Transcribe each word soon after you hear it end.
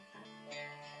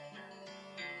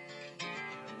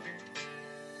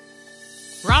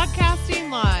Broadcasting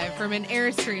live from an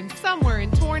Airstream somewhere in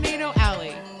Tornado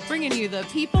Alley, bringing you the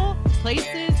people,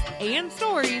 places, and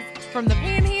stories from the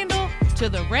Panhandle to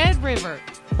the Red River.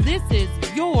 This is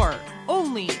your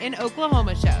Only in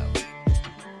Oklahoma show.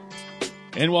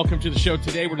 And welcome to the show.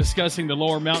 Today we're discussing the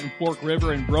Lower Mountain Fork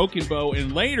River and Broken Bow,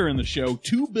 and later in the show,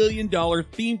 $2 billion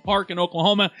theme park in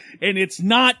Oklahoma, and it's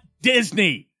not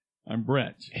Disney. I'm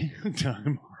Brett. And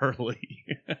I'm Harley.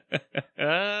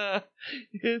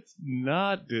 It's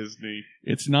not Disney.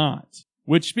 It's not.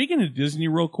 Which, speaking of Disney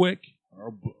real quick,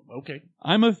 Okay.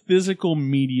 I'm a physical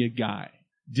media guy.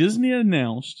 Disney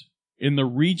announced in the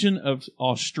region of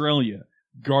Australia,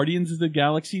 Guardians of the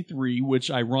Galaxy 3,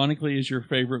 which ironically is your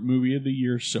favorite movie of the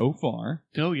year so far,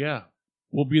 Oh, yeah.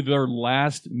 will be their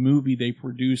last movie they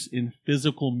produce in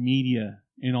physical media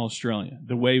in Australia.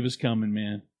 The wave is coming,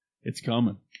 man. It's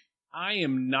coming. I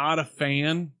am not a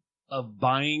fan of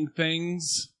buying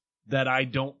things that I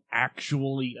don't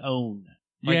actually own.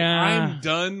 Yeah. I'm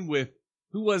done with,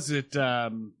 who was it?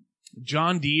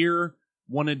 John Deere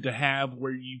wanted to have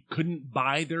where you couldn't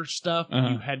buy their stuff.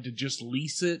 You had to just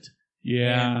lease it.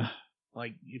 Yeah. And,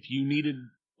 like, if you needed...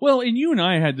 Well, and you and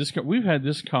I had this, we've had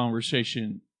this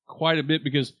conversation quite a bit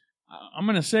because I'm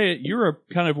going to say it, you're a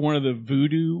kind of one of the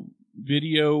voodoo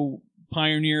video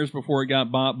pioneers before it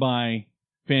got bought by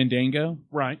Fandango.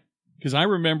 Right. Because I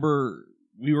remember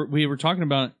we were talking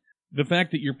about the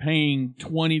fact that you're paying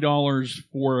 $20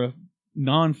 for a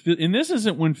and this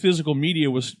isn't when physical media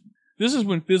was, this is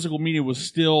when physical media was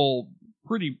still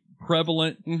pretty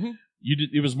prevalent. Mm-hmm.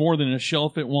 It was more than a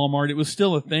shelf at Walmart. It was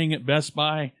still a thing at Best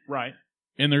Buy. Right.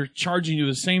 And they're charging you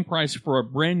the same price for a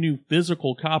brand new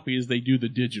physical copy as they do the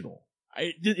digital.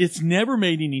 It's never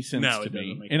made any sense to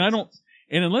me. And I don't,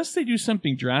 and unless they do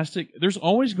something drastic, there's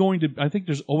always going to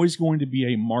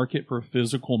be a market for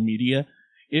physical media.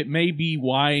 It may be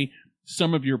why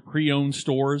some of your pre-owned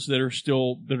stores that are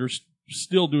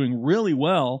still doing really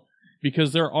well,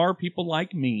 because there are people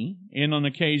like me, and on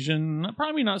occasion,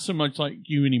 probably not so much like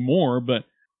you anymore, but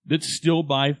that still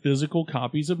buy physical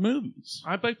copies of movies.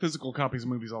 I buy physical copies of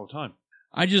movies all the time.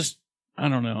 I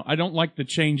don't know. I don't like the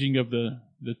changing of the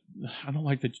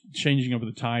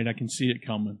tide. I can see it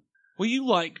coming. Well, you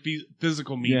like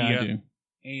physical media. Yeah, I do.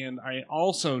 And I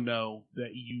also know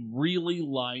that you really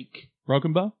like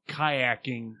Broken Bow?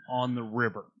 kayaking on the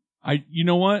river. You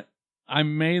know what? I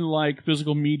may like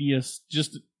physical media,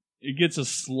 just it gets a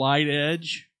slight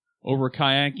edge over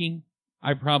kayaking.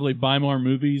 I probably buy more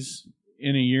movies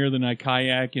in a year than I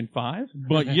kayak in 5.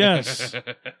 But yes,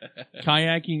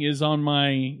 kayaking is on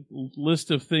my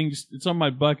list of things. It's on my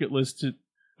bucket list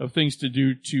of things to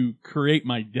do to create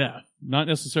my death. Not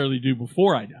necessarily do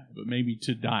before I die, but maybe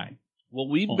to die. Well,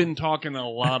 we've been talking a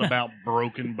lot about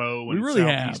Broken Bow in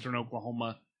southeastern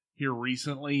Oklahoma here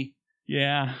recently.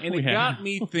 Yeah. And it got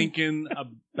me thinking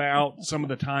about some of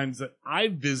the times that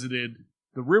I've visited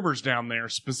the rivers down there,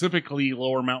 specifically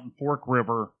Lower Mountain Fork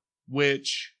River,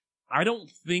 which I don't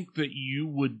think that you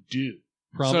would do.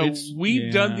 Probably so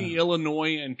we've done the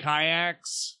Illinois and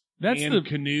kayaks and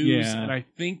canoes, and I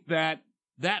think that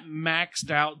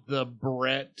maxed out the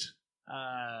Brett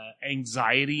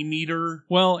anxiety meter.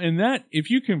 Well, and that, if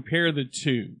you compare the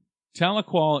two,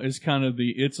 Tahlequah is kind of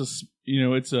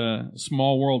it's a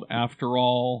small world after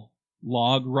all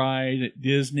log ride at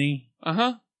Disney.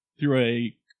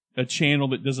 Through a channel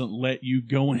that doesn't let you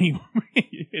go anywhere.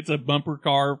 It's a bumper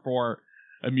car for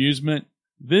amusement.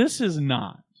 This is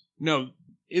not. No,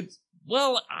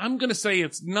 I'm going to say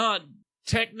it's not.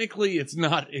 Technically, it's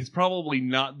not. It's probably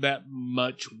not that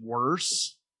much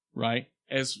worse. Right.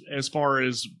 As far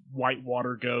as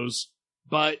whitewater goes,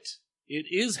 but it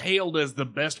is hailed as the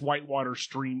best whitewater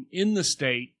stream in the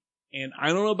state. And I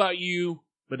don't know about you,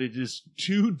 but it is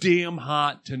too damn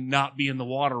hot to not be in the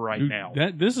water right now.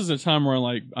 This is a time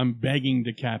where I'm begging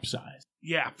to capsize.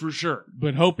 Yeah, for sure.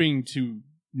 But hoping to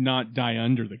not die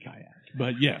under the kayak.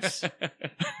 But yes.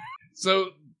 So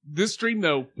this stream,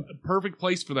 though, perfect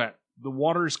place for that. The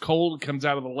water is cold. It comes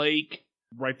out of the lake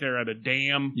right there at a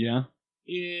dam. Yeah.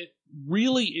 It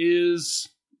really is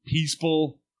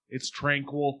peaceful. It's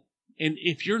tranquil. And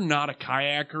if you're not a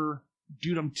kayaker,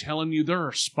 dude, I'm telling you, there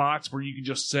are spots where you can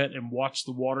just sit and watch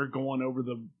the water going over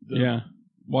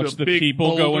watch the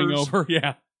people boulders going over.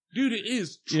 Yeah. Dude, it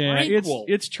is tranquil.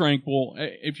 Yeah, it's tranquil.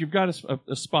 If you've got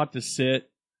a spot to sit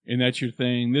and that's your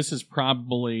thing, this is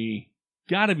probably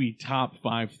got to be top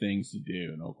 5 things to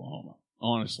do in Oklahoma.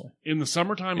 Honestly. In the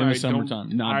summertime, not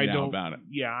a doubt about it.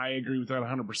 Yeah, I agree with that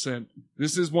 100%.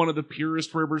 This is one of the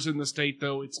purest rivers in the state,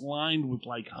 though. It's lined with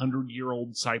like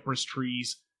 100-year-old cypress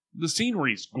trees. The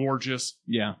scenery's gorgeous.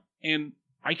 Yeah. And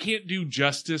I can't do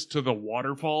justice to the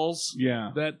waterfalls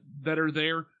that are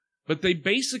there, but they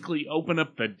basically open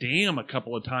up the dam a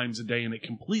couple of times a day, and it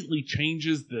completely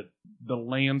changes the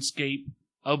landscape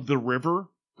of the river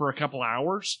for a couple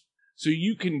hours. So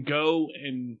you can go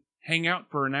and hang out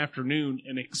for an afternoon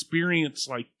and experience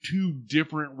like 2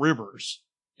 different rivers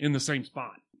in the same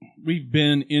spot. We've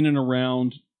been in and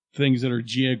around things that are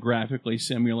geographically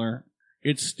similar.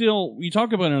 It's still, we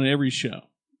talk about it on every show,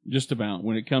 just about,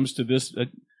 when it comes to this,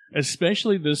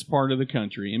 especially this part of the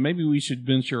country. And maybe we should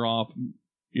venture off,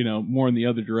 more in the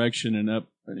other direction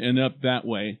and up that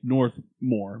way, north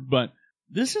more. But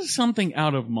this is something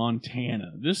out of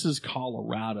Montana. This is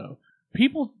Colorado.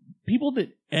 People that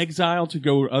exile to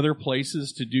go other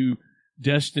places to do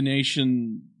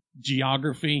destination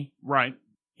geography. Right.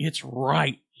 It's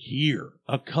right here,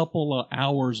 a couple of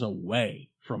hours away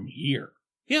from here.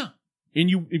 Yeah.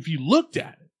 And if you looked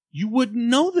at it, you wouldn't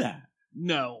know that.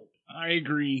 No, I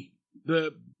agree.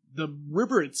 The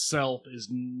river itself is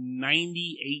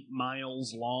 98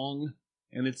 miles long,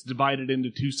 and it's divided into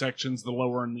 2 sections, the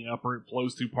lower and the upper. It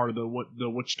flows through part of the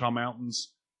Wichita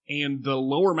Mountains. And the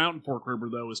lower Mountain Fork River,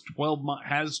 though,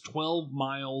 has 12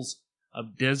 miles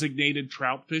of designated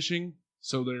trout fishing,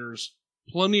 so there's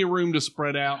plenty of room to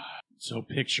spread out. So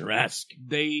picturesque.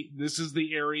 This is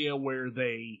the area where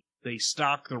they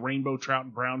stock the rainbow trout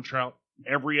and brown trout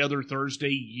every other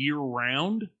Thursday year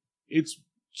round. It's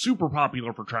super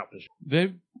popular for trout fishing.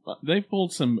 They've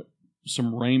pulled some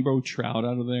rainbow trout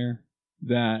out of there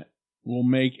that will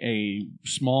make a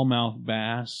smallmouth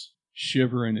bass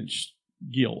shiver in its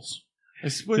gills.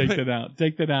 Take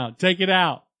that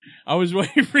out. I was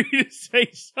waiting for you to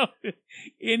say something.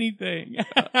 Anything.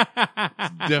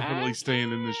 Definitely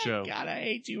staying in the show. God, I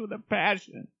hate you with a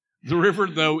passion. The river,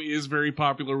 though, is very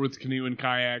popular with canoe and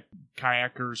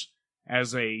kayakers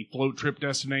as a float trip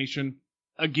destination.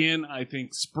 Again, I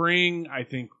think spring, I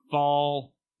think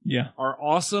fall are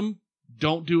awesome.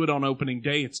 Don't do it on opening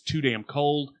day. It's too damn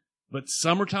cold. But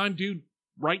summertime, dude,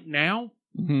 right now,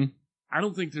 I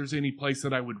don't think there's any place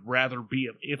that I would rather be.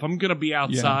 If I'm going to be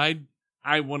outside,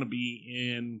 I want to be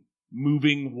in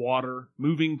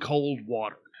moving cold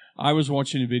water. I was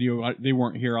watching a video. They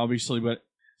weren't here, obviously, but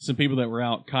some people that were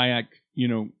out kayak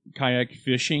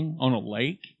fishing on a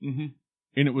lake. Mm-hmm.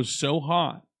 And it was so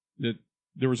hot that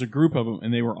there was a group of them,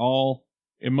 and they were all,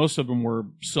 and most of them were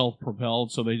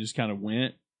self-propelled, so they just kind of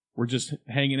were just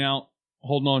hanging out,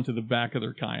 holding on to the back of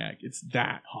their kayak. It's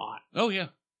that hot. Oh, yeah.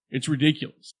 It's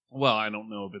ridiculous. Well, I don't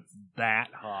know if it's that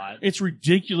hot. It's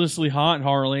ridiculously hot,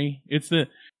 Harley. It's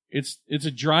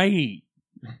a dry heat.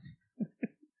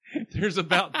 There's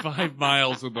about 5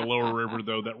 miles of the lower river,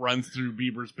 though, that runs through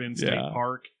Beavers Bend State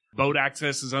Park. Boat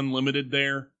access is unlimited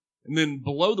there. And then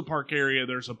below the park area,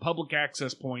 there's a public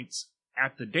access points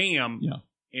at the dam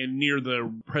and near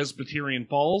the Presbyterian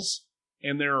Falls.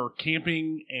 And there are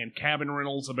camping and cabin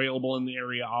rentals available in the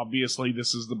area. Obviously,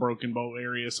 this is the Broken Bow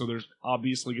area, so there's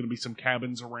obviously going to be some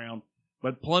cabins around.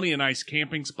 But plenty of nice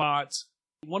camping spots.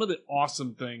 One of the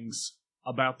awesome things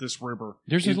about this river...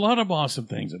 There's a lot of awesome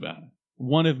things about it.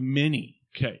 One of many.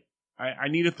 Okay. I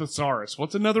need a thesaurus.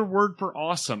 What's another word for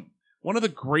awesome? One of the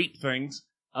great things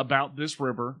about this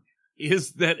river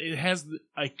is that it has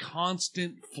a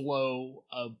constant flow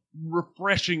of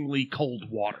refreshingly cold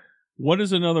water. What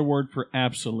is another word for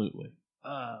absolutely?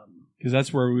 Because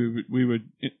that's where we would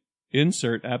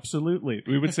insert absolutely.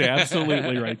 We would say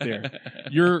absolutely right there.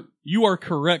 You are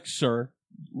correct, sir.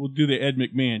 We'll do the Ed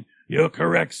McMahon. You're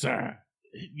correct, sir.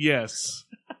 Yes.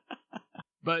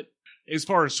 But as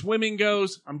far as swimming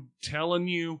goes, I'm telling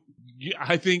you,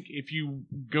 I think if you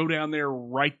go down there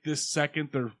right this second,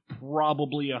 there's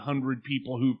probably 100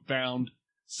 people who found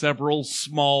several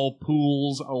small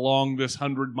pools along this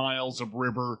 100 miles of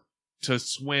river to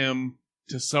swim,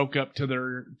 to soak up to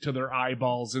their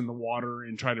eyeballs in the water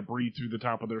and try to breathe through the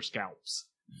top of their scalps.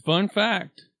 Fun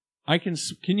fact.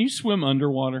 Can you swim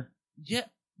underwater? Yeah.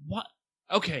 What?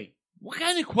 Okay. What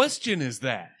kind of question is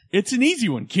that? It's an easy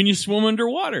one. Can you swim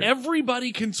underwater?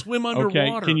 Everybody can swim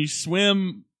underwater. Okay. Can you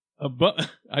swim above?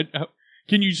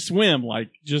 Can you swim like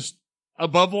just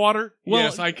above water? Well,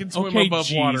 yes, I can swim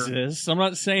above water. Jesus, I'm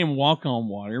not saying walk on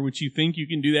water, which you think you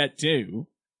can do that too.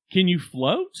 Can you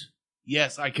float?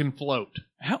 Yes, I can float.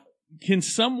 How can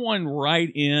someone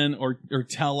write in or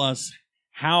tell us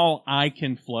how I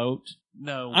can float?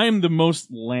 No. I am the most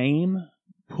lame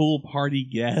pool party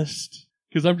guest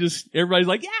because everybody's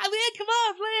like, yeah, man, come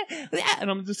on, man.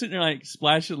 And I'm just sitting there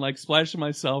splashing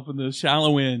myself in the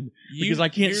shallow end because I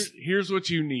can't. Here's what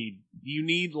you need. You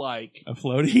need like a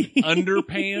floaty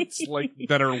underpants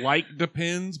that are like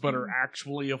Depends but are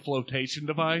actually a flotation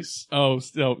device. Oh,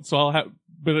 so I'll have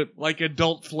but like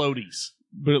adult floaties.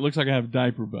 But it looks like I have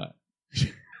diaper butt.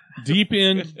 Deep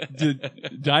end,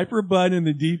 diaper butt in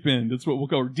the deep end. That's what we'll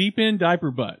call deep end diaper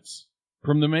butts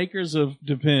from the makers of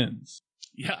Depends.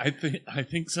 Yeah, I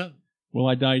think so. Will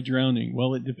I die drowning?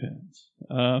 Well, it depends.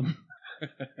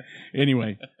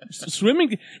 Anyway,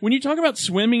 swimming. When you talk about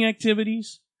swimming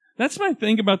activities, that's my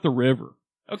thing about the river.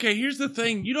 Okay, here's the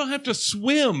thing. You don't have to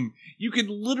swim. You can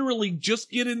literally just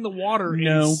get in the water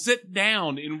and sit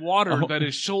down in water that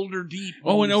is shoulder deep.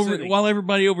 While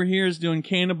everybody over here is doing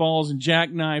cannonballs and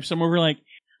jackknives, I'm over like,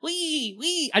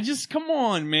 wee. Come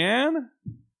on, man.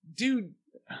 Dude,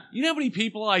 you know how many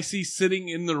people I see sitting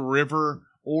in the river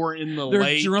or in the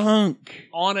lake? They're drunk.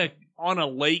 On a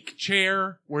lake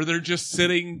chair where they're just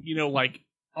sitting, like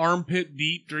armpit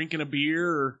deep drinking a beer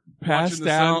or passed watching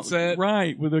the out, sunset.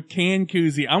 Right, with a can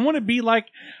koozie. I want to be like,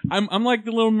 I'm like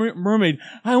the Little Mermaid.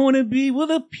 I want to be where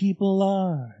the people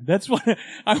are. That's what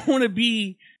I want to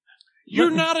be.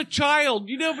 You're not a child.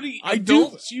 You know how many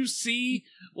adults you see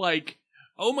like,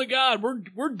 oh my God,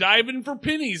 we're diving for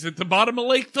pennies at the bottom of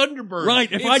Lake Thunderbird. Right.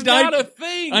 It's not a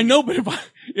thing. I know, but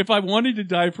if I wanted to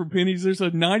dive for pennies, there's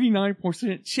a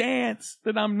 99% chance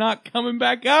that I'm not coming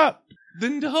back up.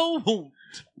 Then don't.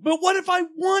 But what if I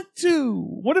want to?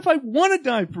 What if I want to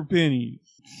dive for pennies?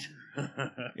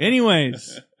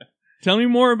 Anyways, tell me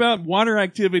more about water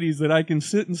activities that I can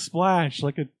sit and splash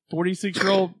like a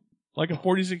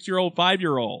 46-year-old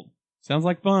 5-year-old. Sounds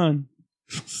like fun.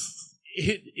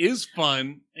 It is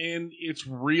fun, and it's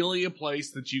really a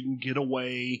place that you can get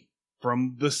away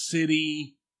from the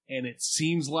city, and it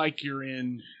seems like you're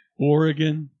in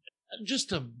Oregon.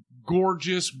 Just a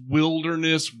gorgeous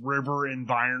wilderness river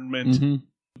environment. Mm-hmm.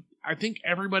 I think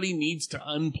everybody needs to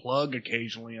unplug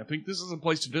occasionally. I think this is a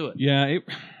place to do it. Yeah,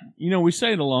 we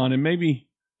say it a lot, and maybe,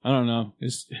 I don't know,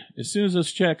 as soon as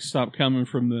those checks stop coming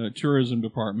from the tourism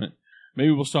department,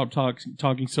 maybe we'll stop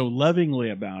talking so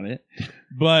lovingly about it.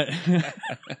 But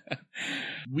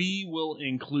we will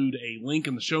include a link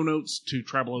in the show notes to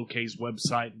Travel OK's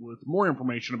website with more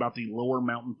information about the Lower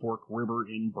Mountain Fork River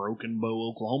in Broken Bow,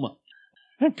 Oklahoma.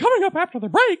 And coming up after the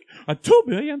break, a $2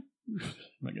 billion... I'm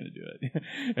not going to do it.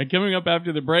 And coming up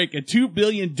after the break, a $2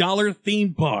 billion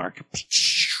theme park.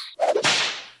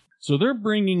 So they're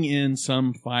bringing in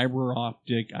some fiber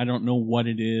optic. I don't know what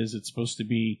it is. It's supposed to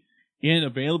be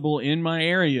available in my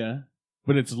area,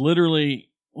 but it's literally,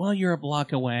 well, you're a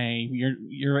block away.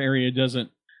 Your area doesn't.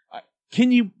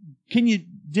 Can you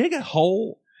dig a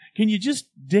hole? Can you just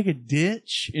dig a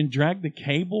ditch and drag the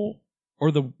cable?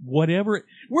 Or the whatever.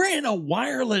 We're in a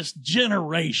wireless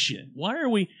generation. Why are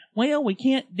we? Well, we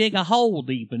can't dig a hole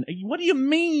deep. What do you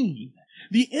mean?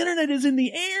 The internet is in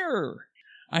the air.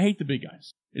 I hate the big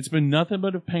guys. It's been nothing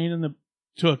but a pain in the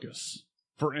tuchus.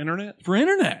 For internet?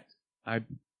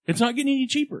 It's not getting any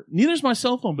cheaper. Neither is my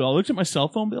cell phone bill. I looked at my cell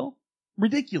phone bill.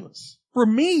 Ridiculous. For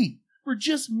me. For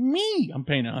just me. I'm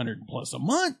paying $100+ a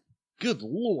month. Good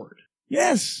Lord.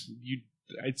 Yes.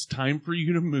 It's time for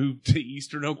you to move to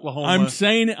Eastern Oklahoma. I'm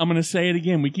saying it. I'm going to say it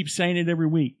again. We keep saying it every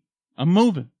week. I'm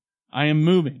moving. I am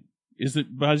moving.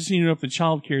 But I just need to know if the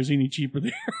child care is any cheaper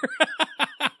there.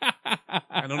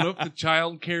 I don't know if the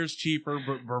child care is cheaper,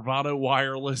 but Bravado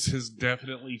Wireless is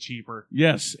definitely cheaper.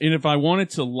 Yes. And if I wanted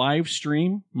to live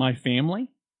stream my family,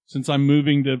 since I'm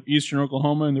moving to Eastern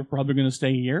Oklahoma and they're probably going to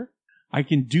stay here, I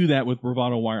can do that with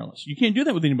Bravado Wireless. You can't do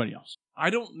that with anybody else. I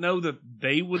don't know that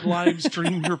they would live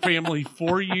stream your family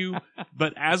for you,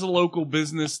 but as a local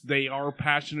business, they are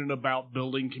passionate about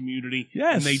building community.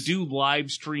 Yes. And they do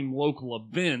live stream local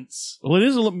events. Well, it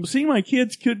is. Seeing my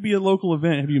kids could be a local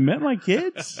event. Have you met my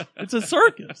kids? It's a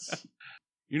circus.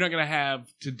 You're not going to have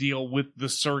to deal with the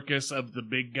circus of the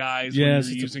big guys when you're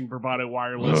using Bravado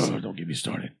Wireless. Don't get me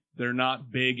started. They're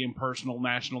not big impersonal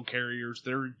national carriers.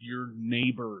 They're your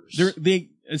neighbors.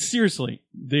 Seriously,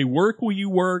 they work where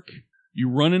you work. You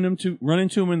run into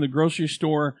them in the grocery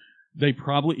store. They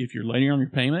probably, if you're late on your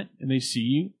payment and they see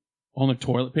you on the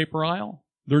toilet paper aisle,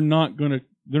 they're not gonna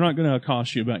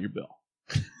accost you about your bill.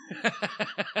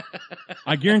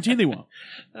 I guarantee they won't.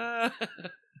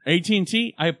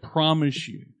 AT&T, I promise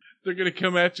you, they're gonna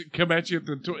come at you in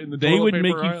the toilet paper They would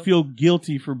make aisle? you feel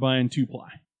guilty for buying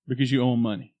 2-ply because you owe them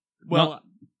money. Well,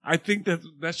 I think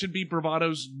that should be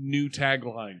Bravado's new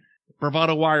tagline.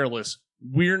 Bravado Wireless.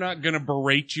 We're not going to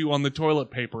berate you on the toilet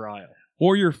paper aisle.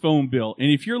 Or your phone bill.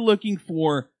 And if you're looking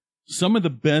for some of the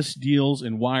best deals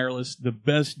in wireless, the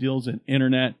best deals in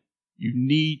internet, you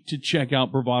need to check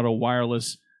out Bravado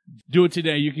Wireless. Do it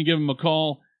today. You can give them a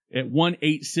call at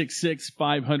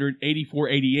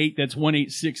 1-866-500-8488. That's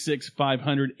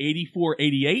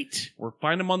 1-866-500-8488. Or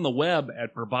find them on the web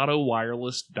at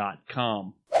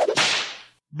bravadowireless.com.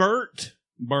 Bert,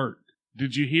 Bert,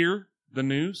 did you hear the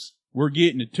news? We're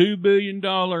getting a $2 billion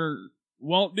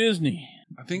Walt Disney.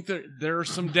 I think there are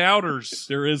some doubters.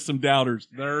 There is some doubters.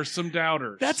 There are some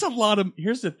doubters. That's a lot of.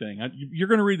 Here's the thing. You're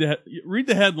going to read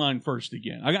the headline first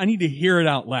again. I need to hear it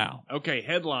out loud. Okay,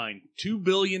 headline: $2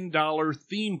 billion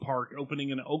theme park opening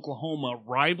in Oklahoma,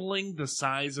 rivaling the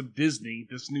size of Disney.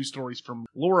 This news story's from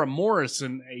Laura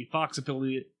Morrison, a Fox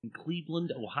affiliate in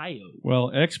Cleveland, Ohio. Well,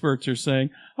 experts are saying,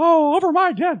 "Oh, over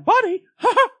my dead body."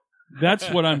 That's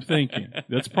what I'm thinking.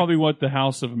 That's probably what the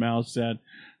House of Mouse said.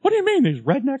 What do you mean these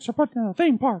rednecks are putting in a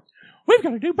theme park? We've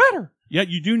got to do better. Yeah,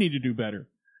 you do need to do better.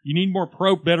 You need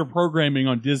better programming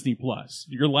on Disney Plus.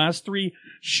 Your last 3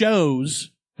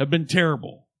 shows have been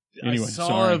terrible. Anyway, I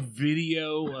saw a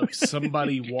video of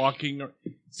somebody walking.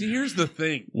 See, here's the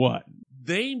thing. What?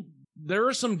 There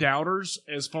are some doubters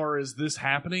as far as this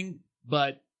happening,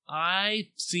 but I've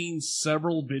seen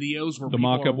several videos where the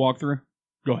mock-up walkthrough.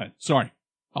 Go ahead. Sorry.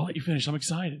 I'll let you finish. I'm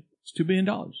excited. It's $2 billion.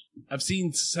 I've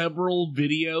seen several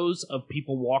videos of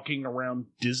people walking around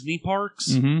Disney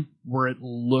parks where it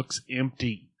looks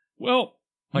empty. Well,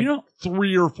 like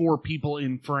 3 or 4 people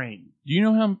in frame. Do you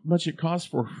know how much it costs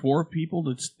for 4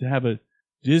 people to have a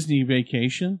Disney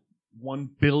vacation? $1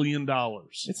 billion.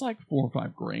 It's like $4 or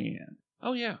 $5 grand.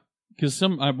 Oh, yeah. Because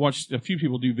I've watched a few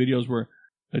people do videos where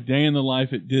a day in the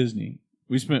life at Disney,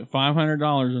 we spent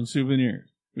 $500 on souvenirs.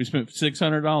 We spent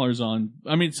 $600 on.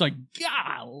 I mean, it's like,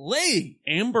 golly.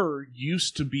 Amber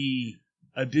used to be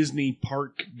a Disney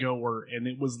park goer, and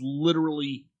it was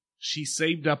literally she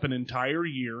saved up an entire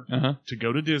year to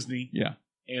go to Disney. Yeah,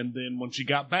 and then when she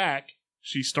got back,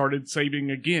 she started saving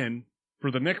again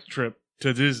for the next trip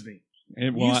to Disney.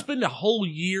 You spend a whole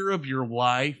year of your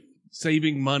life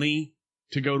saving money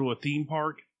to go to a theme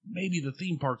park. Maybe the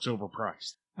theme park's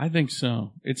overpriced. I think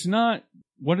so. It's not.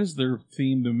 What is their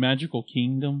theme? The Magical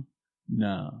Kingdom?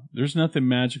 No, there's nothing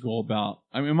magical about.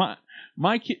 I mean,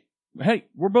 my kid. Hey,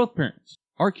 we're both parents.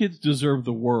 Our kids deserve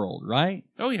the world, right?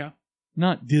 Oh yeah,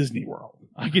 not Disney World.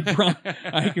 I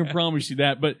can promise you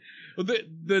that. But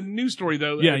the news story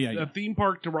though, a theme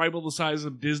park to rival the size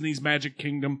of Disney's Magic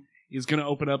Kingdom is going to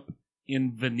open up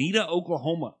in Veneta,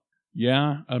 Oklahoma.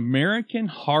 Yeah, American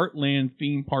Heartland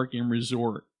Theme Park and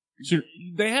Resort. So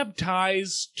they have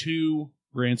ties to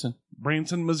Branson,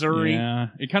 Missouri. Yeah,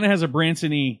 it kind of has a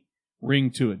Branson-y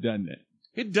ring to it, doesn't it?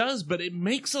 It does, but it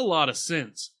makes a lot of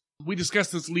sense. We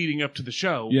discussed this leading up to the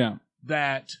show. Yeah,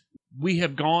 that we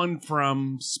have gone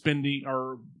from spending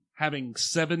or having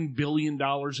 $7 billion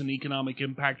in economic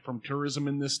impact from tourism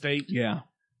in this state. Yeah,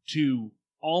 to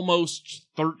almost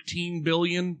 $13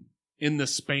 billion in the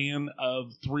span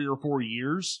of 3 or 4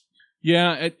 years.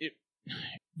 Yeah,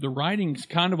 the writing's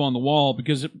kind of on the wall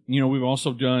because we've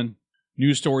also done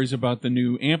news stories about the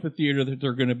new amphitheater that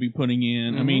they're going to be putting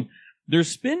in. I mean, they're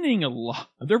spending a lot.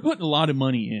 They're putting a lot of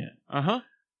money in.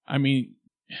 I mean,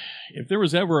 if there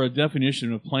was ever a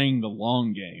definition of playing the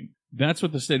long game, that's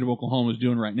what the state of Oklahoma is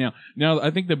doing right now. Now,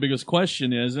 I think the biggest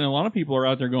question is, and a lot of people are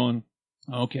out there going,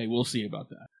 okay, we'll see about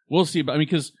that. We'll see about,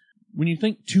 because when you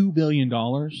think $2 billion,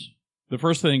 the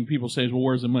first thing people say is, well,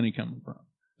 where's the money coming from?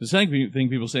 The second thing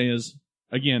people say is,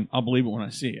 again, I'll believe it when I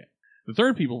see it. The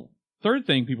third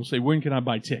thing people say, when can I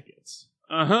buy tickets?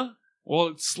 Well,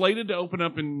 it's slated to open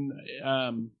up in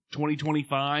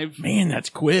 2025. Man, that's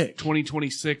quick.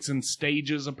 2026 in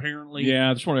stages, apparently.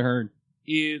 Yeah, that's what I heard.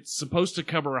 It's supposed to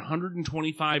cover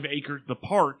 125 acres. The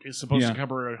park is supposed to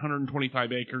cover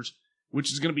 125 acres,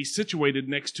 which is going to be situated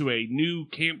next to a new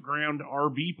campground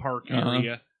RV park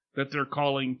area that they're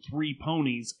calling Three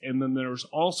Ponies. And then there's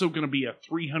also going to be a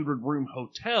 300-room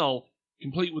hotel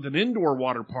complete with an indoor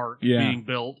water park being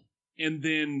built. And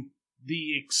then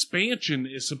the expansion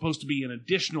is supposed to be an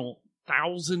additional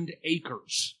 1,000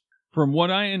 acres. From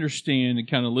what I understand, and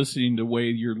kind of listening to the way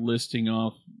you're listing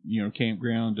off,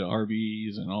 campground to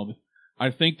RVs and all that,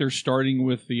 I think they're starting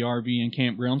with the RV and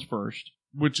campgrounds first.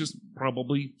 Which is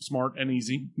probably smart and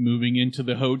easy. Moving into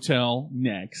the hotel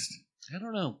next. I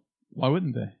don't know. Why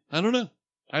wouldn't they? I don't know.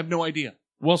 I have no idea.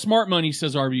 Well, smart money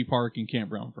says RV park and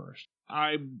campground first.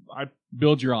 I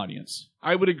build your audience.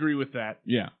 I would agree with that.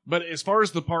 Yeah. But as far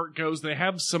as the park goes, they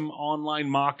have some online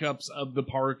mock-ups of the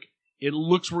park. It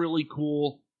looks really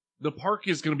cool. The park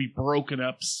is going to be broken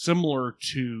up similar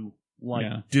to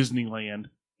Disneyland.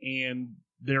 And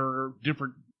there are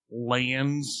different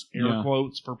lands, air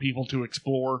quotes, for people to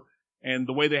explore. And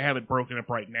the way they have it broken up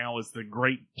right now is the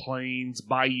Great Plains,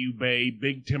 Bayou Bay,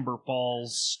 Big Timber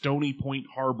Falls, Stony Point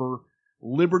Harbor,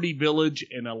 Liberty Village,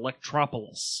 and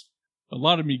Electropolis. A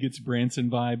lot of me gets Branson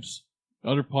vibes.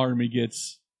 The other part of me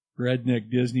gets redneck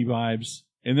Disney vibes.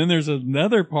 And then there's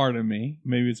another part of me,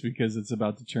 maybe it's because it's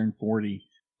about to turn 40,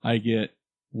 I get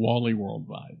Wally World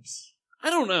vibes. I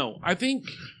don't know. I think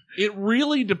it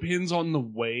really depends on the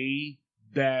way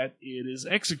that it is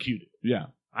executed. Yeah.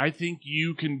 I think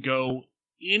you can go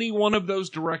any one of those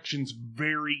directions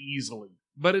very easily.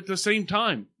 But at the same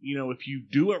time, if you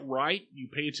do it right, you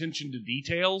pay attention to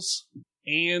details,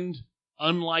 and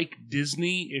unlike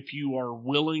Disney, if you're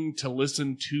willing to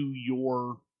listen to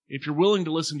your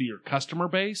customer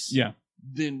base, yeah,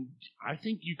 then I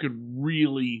think you could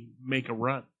really make a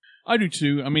run. I do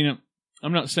too. I mean,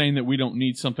 I'm not saying that we don't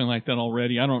need something like that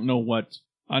already. I don't know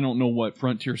what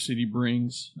Frontier City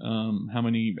brings, how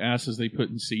many asses they put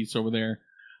in seats over there.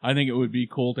 I think it would be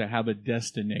cool to have a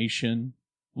destination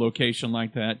location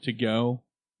like that to go.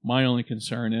 My only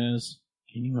concern is,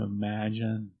 can you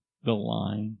imagine the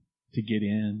line to get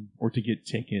in or to get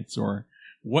tickets, or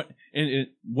what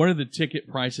are the ticket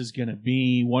prices going to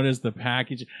be? What is the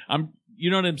package? You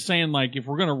know what I'm saying? Like, if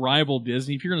we're going to rival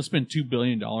Disney, if you're going to spend $2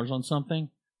 billion on something,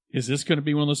 is this going to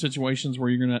be one of those situations where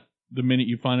you're going to, the minute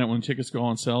you find out when tickets go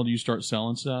on sale, do you start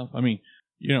selling stuff? I mean,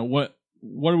 what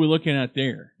are we looking at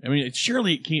there? I mean,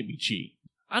 surely it can't be cheap.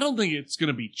 I don't think it's going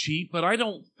to be cheap, but I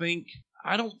don't think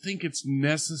it's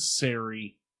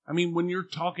necessary. I mean, when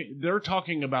they're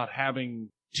talking about having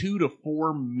 2 to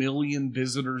 4 million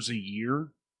visitors a year.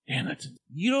 Damn it.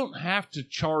 You don't have to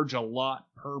charge a lot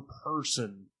per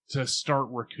person to start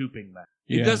recouping that.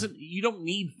 Yeah. You don't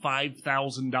need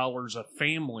 $5,000 a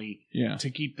family to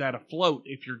keep that afloat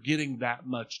if you're getting that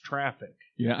much traffic.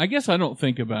 Yeah, I guess I don't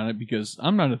think about it because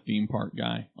I'm not a theme park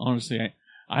guy. Honestly,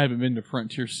 I haven't been to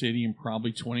Frontier City in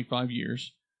probably 25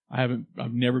 years. I've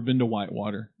never been to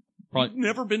Whitewater. You've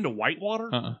never been to Whitewater?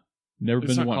 Never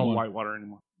been to Whitewater. It's not called Whitewater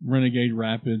anymore. Renegade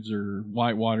Rapids or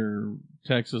Whitewater,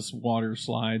 Texas water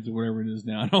slides or whatever it is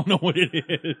now. I don't know what it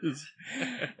is.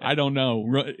 I don't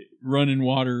know. Running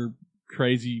water,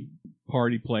 crazy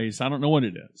party place. I don't know what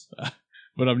it is.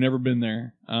 But I've never been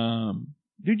there.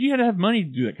 Dude, you had to have money to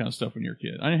do that kind of stuff when you were a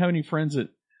kid. I didn't have any friends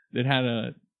that had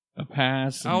a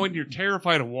pass. And you're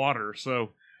terrified of water, so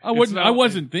I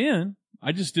wasn't then.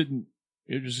 I just didn't.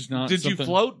 It was just not. Did you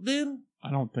float then?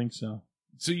 I don't think so.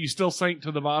 So you still sank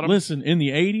to the bottom? Listen, in the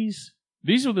 80s,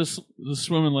 these are the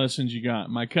swimming lessons you got.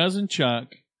 My cousin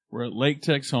Chuck, we're at Lake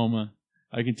Texoma.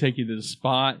 I can take you to the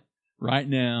spot right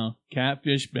now,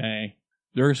 Catfish Bay.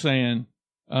 They're saying,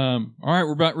 all right,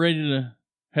 we're about ready to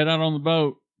head out on the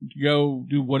boat to go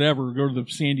do whatever, go to the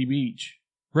sandy beach.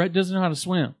 Brett doesn't know how to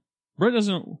swim. Brett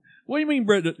doesn't. What do you mean,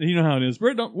 Brett? You know how it is.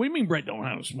 What do you mean Brett don't know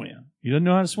how to swim? He doesn't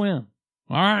know how to swim.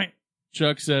 All right.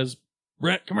 Chuck says,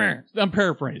 Brett, come here. I'm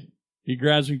paraphrasing. He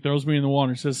grabs me, throws me in the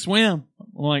water, says, swim.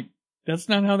 I'm like, that's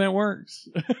not how that works.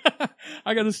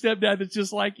 I got a stepdad that's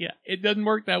just like you. It doesn't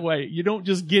work that way. You don't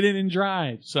just get in and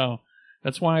drive. So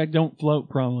that's why I don't float,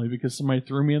 probably, because somebody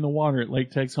threw me in the water at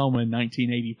Lake Texoma in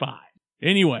 1985.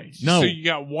 Anyway, no. So you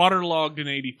got waterlogged in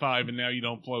 85 and now you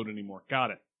don't float anymore.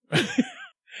 Got it.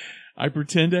 I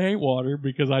pretend to hate water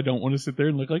because I don't want to sit there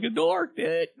and look like a dork,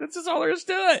 dude. That's just all there is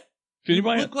to it. You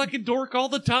look like a dork all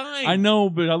the time. I know,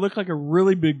 but I look like a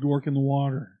really big dork in the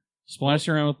water.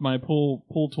 Splashing around with my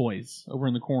pool toys over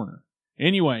in the corner.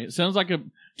 Anyway, it sounds like a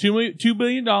 $2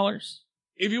 billion.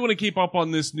 If you want to keep up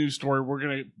on this news story,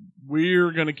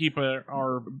 we're gonna keep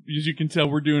our. As you can tell,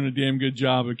 we're doing a damn good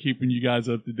job of keeping you guys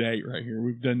up to date right here.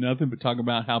 We've done nothing but talk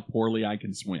about how poorly I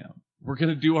can swim. We're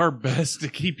gonna do our best to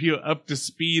keep you up to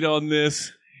speed on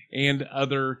this and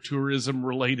other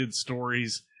tourism-related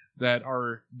stories that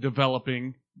are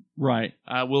developing. Right.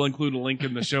 We'll include a link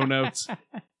in the show notes.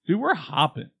 Dude, we're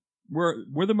hopping.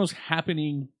 We're the most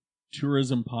happening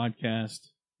tourism podcast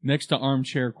next to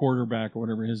Armchair Quarterback or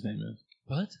whatever his name is.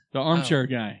 What? The Armchair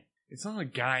Guy. It's not a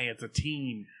guy, it's a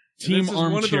team. Team This is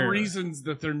Armchair. one of the reasons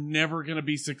that they're never going to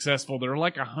be successful. There are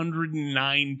like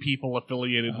 109 people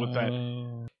affiliated with that.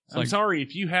 I'm sorry,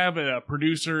 if you have a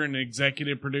producer, an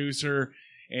executive producer,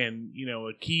 and,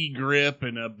 a key grip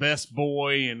and a best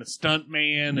boy and a stunt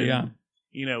man and,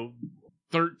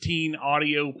 13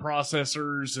 audio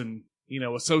processors and,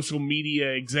 a social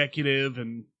media executive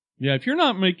and... Yeah, if you're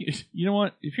not making... You know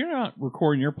what? If you're not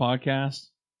recording your podcast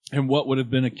in what would have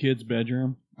been a kid's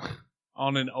bedroom...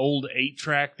 on an old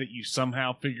 8-track that you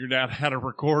somehow figured out how to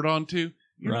record onto,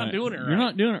 you're not doing it right. You're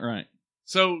not doing it right.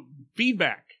 So,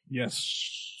 feedback. Yes.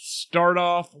 Start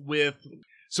off with...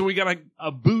 So we got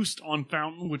a boost on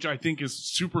Fountain, which I think is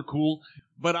super cool,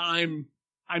 but I'm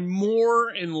more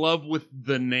in love with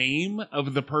the name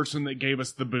of the person that gave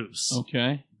us the boost.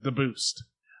 Okay. The boost.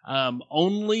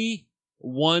 Only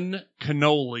one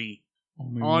cannoli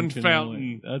on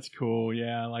Fountain. That's cool.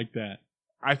 Yeah, I like that.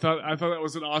 I thought that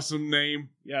was an awesome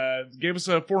name. Gave us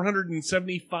a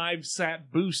 475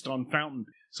 sat boost on Fountain.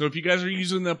 So if you guys are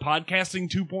using the Podcasting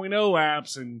 2.0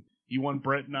 apps and you want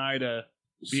Brett and I to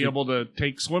be able to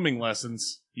take swimming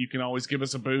lessons, you can always give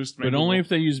us a boost. But only if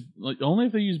they use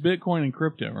Bitcoin and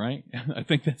crypto, right? I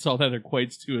think that's all that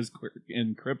equates to is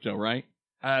in crypto, right?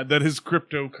 That is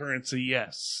cryptocurrency,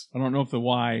 yes. I don't know if the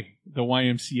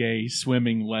YMCA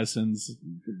swimming lessons,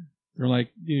 they're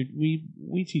like, dude,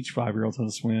 we teach 5-year-olds how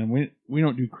to swim. We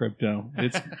don't do crypto.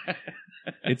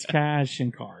 It's cash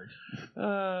and card.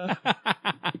 Can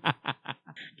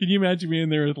you imagine being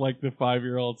there with like the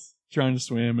 5-year-olds trying to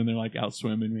swim and they're like out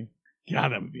swimming me?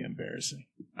 God, that would be embarrassing.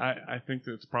 I think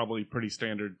that's probably pretty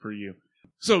standard for you.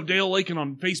 So Dale Lakin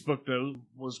on Facebook, though,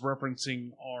 was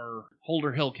referencing our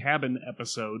Holder Hill Cabin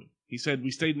episode. He said,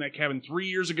 we stayed in that cabin 3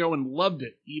 years ago and loved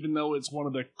it, even though it's one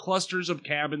of the clusters of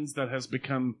cabins that has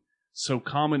become so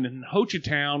common in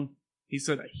Hochatown. He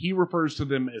said he refers to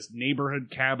them as neighborhood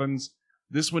cabins.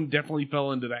 This one definitely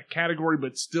fell into that category,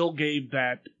 but still gave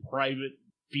that private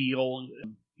feel,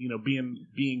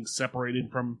 being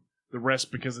separated from the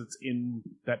rest because it's in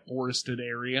that forested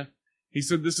area. He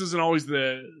said this isn't always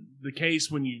the case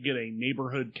when you get a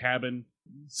neighborhood cabin.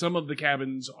 Some of the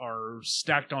cabins are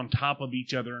stacked on top of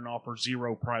each other and offer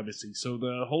zero privacy. So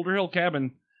the Holder Hill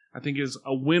cabin, I think, is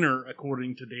a winner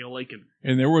according to Dale Lakin.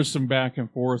 And there was some back and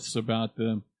forths about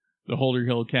the Holder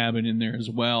Hill cabin in there as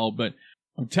well. But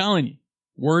I'm telling you,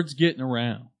 word's getting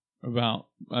around about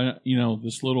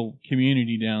this little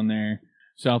community down there,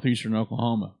 southeastern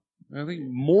Oklahoma. I think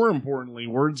more importantly,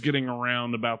 word's getting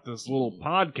around about this little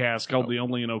podcast called The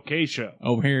Only an OK Show.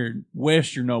 Over here in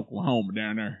western Oklahoma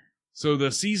down there. So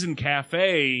the Season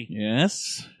Cafe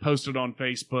posted on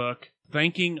Facebook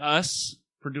thanking us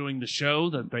for doing the show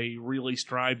that they really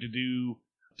strive to do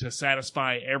to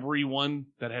satisfy everyone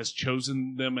that has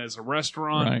chosen them as a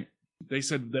restaurant. Right. They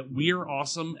said that we are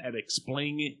awesome at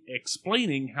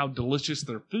explaining how delicious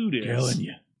their food is. Telling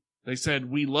you. They said,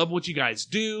 we love what you guys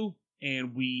do.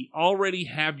 And we already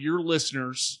have your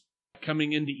listeners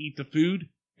coming in to eat the food.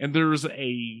 And there's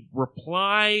a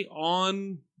reply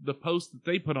on the post that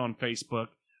they put on Facebook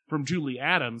from Julie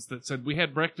Adams that said, we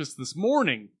had breakfast this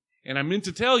morning, and I meant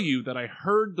to tell you that I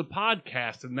heard the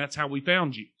podcast, and that's how we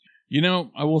found you.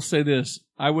 I will say this.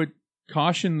 I would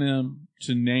caution them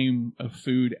to name a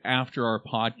food after our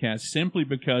podcast simply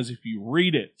because if you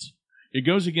read it, it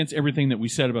goes against everything that we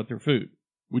said about their food.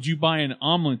 Would you buy an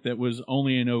omelet that was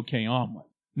only an okay omelet?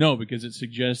 No, because it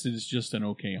suggested it's just an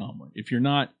okay omelet. If you're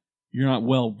not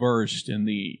well versed in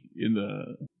the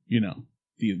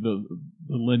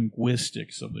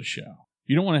linguistics of the show,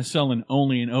 you don't want to sell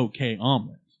only an okay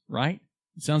omelet, right?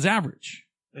 It sounds average.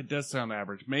 It does sound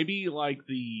average. Maybe like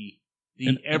the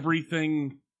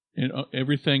everything and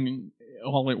everything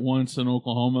all at once in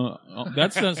Oklahoma.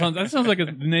 That sounds like the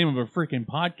name of a freaking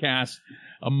podcast,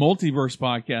 a multiverse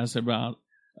podcast about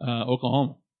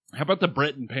Oklahoma. How about the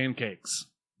Breton pancakes?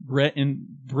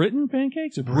 Breton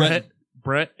pancakes? Or Brett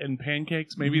and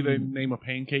pancakes? Maybe they name a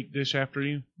pancake dish after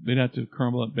you? They'd have to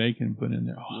crumble up bacon and put in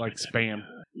there. Like Spam.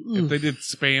 If they did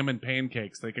Spam and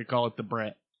pancakes, they could call it the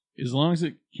Brett. As long as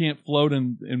it can't float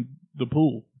in the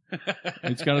pool.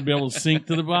 It's got to be able to sink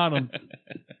to the bottom.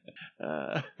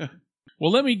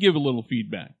 Well, let me give a little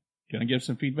feedback. Can I give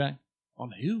some feedback?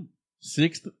 On who?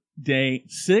 Sixth Day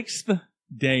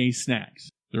Snacks.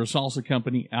 They're a salsa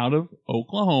company out of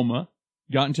Oklahoma.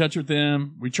 Got in touch with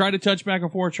them. We tried to touch back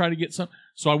and forth, try to get some.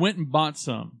 So I went and bought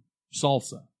some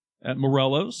salsa at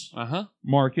Morello's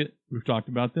Market. We've talked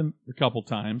about them a couple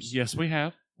times. Yes, we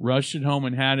have. Rushed it home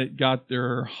and had it. Got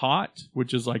their hot,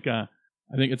 which is like I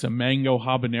think it's a mango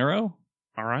habanero.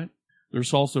 All right. Their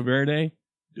salsa verde.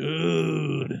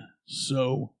 Dude,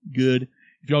 so good.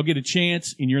 If y'all get a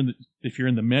chance and if you're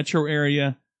in the metro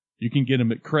area, you can get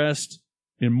them at Crest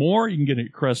and more. You can get it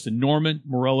at Crest and Norman,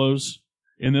 Morello's.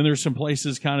 And then there's some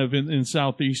places kind of in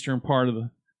southeastern part of the...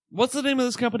 What's the name of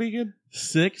this company again?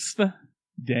 Sixth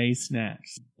Day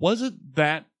Snacks. Wasn't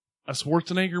that a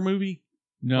Schwarzenegger movie?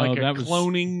 No, like that was...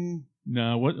 cloning...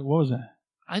 No, what was that?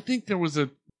 I think there was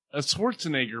a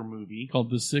Schwarzenegger movie.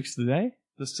 Called The Sixth Day?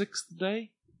 The Sixth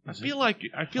Day? I feel like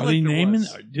Did they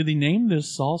name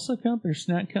this salsa company or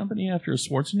snack company after a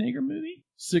Schwarzenegger movie?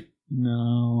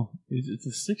 No. It's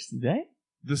The Sixth Day?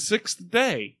 The Sixth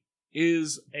Day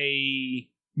is a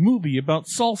movie about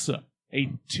salsa. A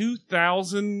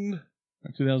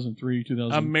 2003,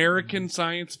 2000 American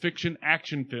science fiction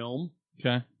action film.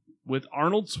 Okay. With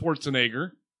Arnold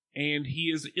Schwarzenegger, and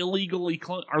he is illegally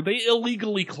are they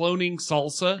illegally cloning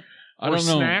salsa I don't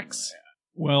know. Snacks?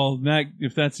 Well,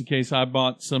 if that's the case, I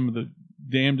bought some of the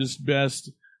damnedest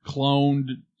best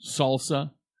cloned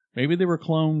salsa. Maybe they were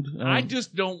cloned.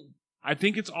 I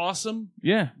think it's awesome.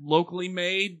 Yeah. Locally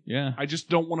made. Yeah. I just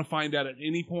don't want to find out at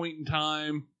any point in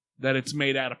time that it's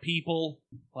made out of people.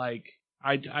 Like,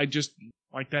 I just,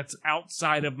 like, that's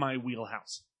outside of my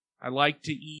wheelhouse. I like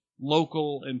to eat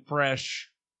local and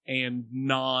fresh and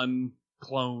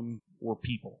non-clone or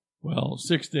people. Well,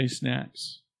 6 Day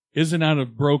Snacks isn't out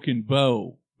of Broken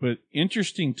Bow, but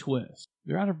interesting twist.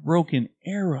 They're out of Broken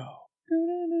Arrow.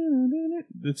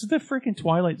 This is the freaking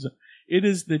Twilight Zone. It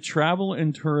is the travel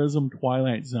and tourism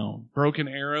Twilight Zone. Broken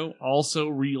Arrow, also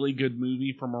really good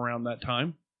movie from around that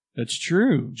time. That's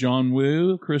true. John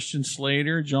Woo, Christian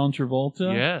Slater, John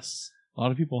Travolta. Yes. A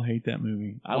lot of people hate that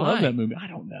movie. I Why? love that movie. I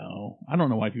don't know. I don't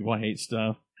know why people hate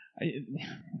stuff.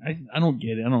 I don't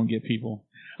get it. I don't get people.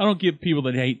 I don't get people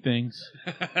that hate things.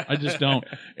 I just don't.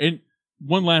 And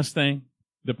one last thing.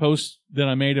 The post that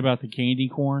I made about the candy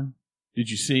corn, did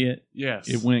you see it? Yes.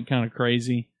 It went kind of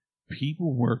crazy.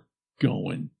 People were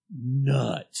going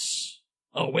nuts.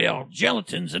 Oh, well,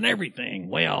 gelatins and everything.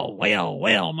 Well.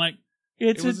 I'm like,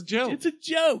 it was a joke. It's a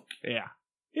joke. Yeah.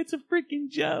 It's a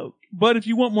freaking joke. But if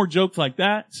you want more jokes like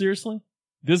that, seriously,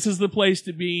 this is the place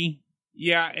to be.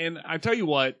 Yeah, and I tell you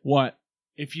what. What?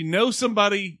 If you know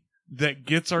somebody that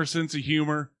gets our sense of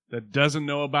humor, that doesn't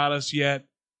know about us yet,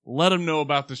 let them know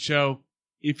about the show.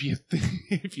 If you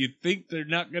think they're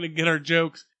not going to get our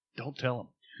jokes, don't tell them.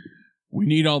 We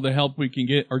need all the help we can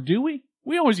get. Or do we?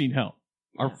 We always need help.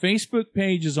 Our Facebook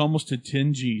page is almost at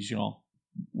 10 Gs, y'all.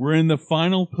 We're in the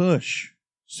final push.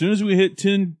 As soon as we hit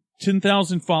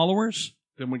 10,000 followers,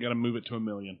 then we got to move it to 1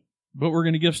 million. But we're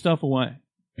going to give stuff away.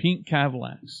 Pink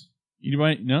Cadillacs.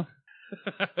 Anybody? No?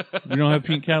 We don't have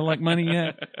pink Cadillac money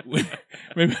yet?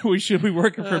 Maybe we should be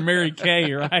working for Mary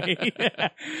Kay,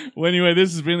 right? Well, anyway,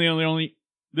 this has been the only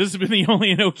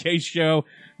and OK show.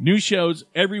 New shows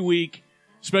every week.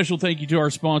 Special thank you to our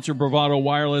sponsor, Bravado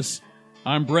Wireless.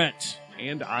 I'm Brett.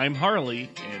 And I'm Harley,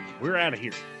 and we're out of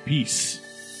here. Peace.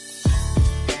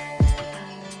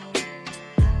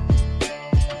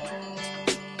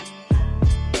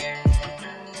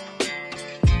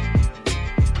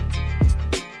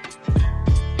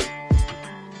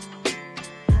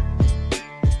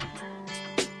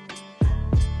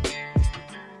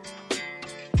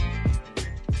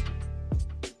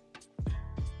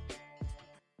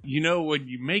 You know, when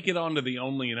you make it onto the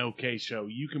Only and OK show,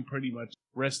 you can pretty much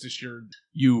rest assured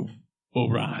you've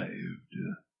arrived.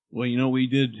 Well, you know, we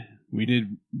did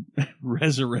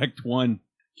resurrect one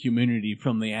community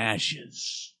from the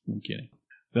ashes. I'm kidding.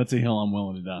 That's a hill I'm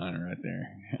willing to die on right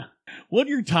there. What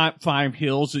are your top 5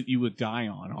 hills that you would die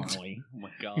on, Harley? Oh,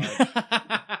 my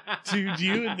God. Dude,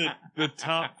 you and the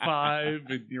top 5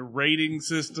 and your rating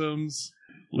systems.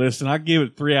 Listen, I gave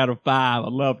it 3 out of 5. I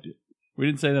loved it. We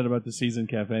didn't say that about the Season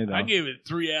Cafe, though. I gave it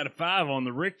 3 out of 5 on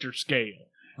the Richter scale.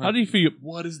 How do you feel?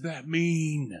 What does that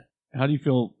mean? How do you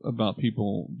feel about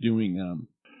people doing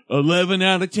 11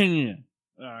 out of 10?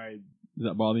 All right. Does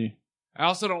that bother you? I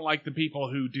also don't like the people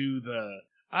who do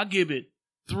I'll give it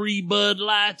 3 Bud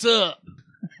Lights up.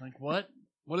 Like, what?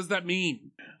 What does that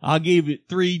mean? I'll give it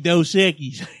 3 Dos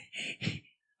Equis.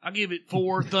 I'll give it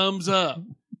 4 thumbs up.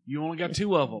 You only got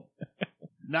 2 of them.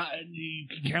 Not, you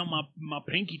can count my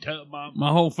pinky toe.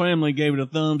 My whole family gave it a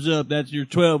thumbs up. That's your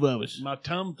 12 of us. My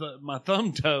thumb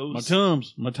toes.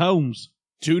 My toes.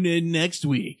 Tune in next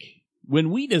week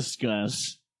when we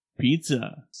discuss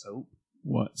pizza. Soap.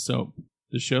 What soap?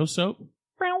 The show Soap?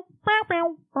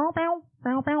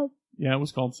 Yeah, it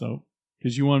was called Soap.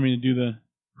 Because you wanted me to do the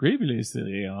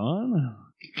previously on.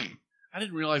 I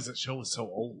didn't realize that show was so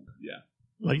old. Yeah.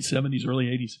 Late 70s, early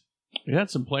 80s. It had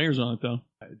some players on it, though.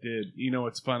 It did. You know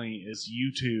what's funny is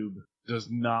YouTube does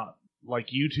not, like,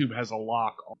 YouTube has a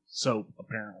lock on Soap,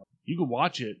 apparently. You can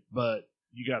watch it, but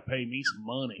you got to pay me some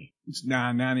money. It's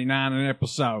 $9.99 an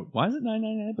episode. Why is it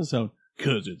 $9.99 an episode?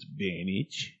 Because it's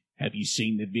vintage. Have you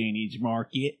seen the vintage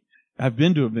market? I've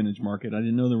been to a vintage market. I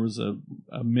didn't know there was a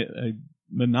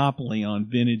monopoly on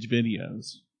vintage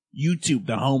videos. YouTube,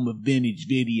 the home of vintage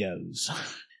videos.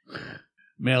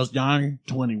 Mel's Diner,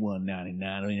 $21.99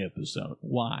 an episode.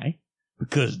 Why?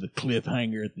 Because of the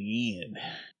cliffhanger at the end.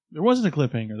 There wasn't a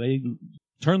cliffhanger. They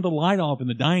turned the light off in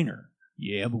the diner.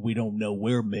 Yeah, but we don't know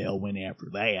where Mel went after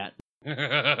that.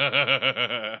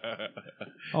 I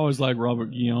always like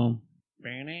Robert Guillaume.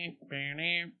 You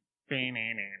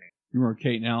remember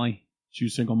Kate and Allie? 2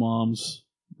 single moms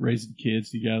raising kids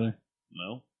together.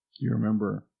 No. You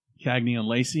remember Cagney and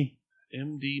Lacey?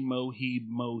 MD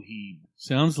Mohib.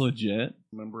 Sounds legit.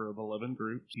 Member of 11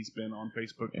 groups. He's been on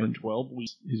Facebook for 12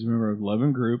 weeks. He's a member of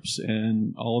 11 groups,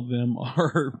 and all of them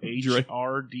are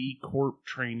HRD Corp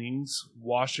trainings,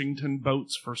 Washington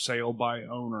boats for sale by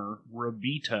owner,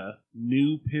 Revita,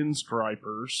 new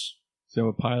pinstripers, So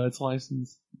a pilot's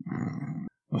license?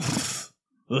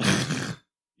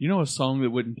 You know a song that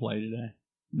wouldn't play today?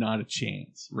 Not a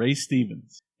chance. Ray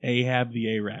Stevens, Ahab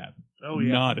the Arab. Oh,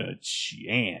 yeah. Not a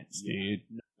chance, dude.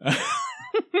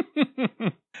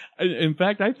 In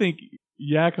fact, I think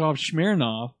Yakov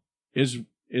Smirnoff is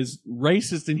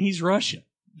racist and he's Russian.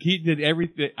 He did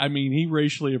everything. I mean, he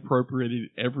racially appropriated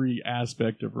every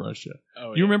aspect of Russia.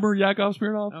 Oh, you remember Yakov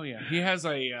Smirnoff? Oh, yeah. He has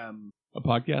a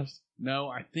podcast? No,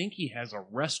 I think he has a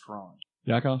restaurant.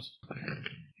 Yakov's?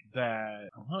 I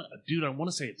want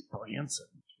to say it's Branson.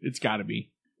 It's got to be.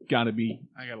 Got to be.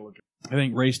 I got to look at it. I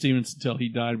think Ray Stevens, until he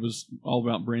died, was all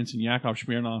about Branson. Yakov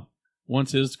Smirnoff,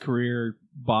 once his career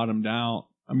bottomed out,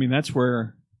 I mean, that's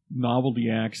where novelty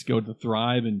acts go to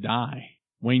thrive and die.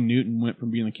 Wayne Newton went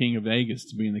from being the king of Vegas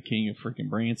to being the king of freaking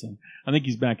Branson. I think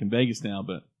he's back in Vegas now,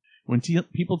 but when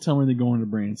people tell me they're going to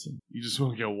Branson, you just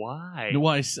want to go, why? No,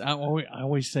 I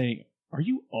always say, are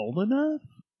you old enough?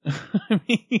 I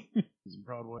mean, he's a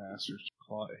Broadway master's.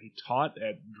 He taught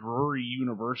at Drury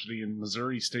University and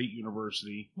Missouri State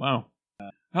University. Wow.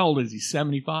 How old is he?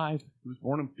 75? He was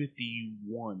born in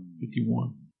 51.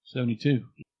 51. 72.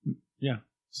 Yeah,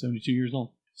 72 years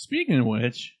old. Speaking of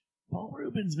which, Paul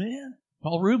Rubens, man.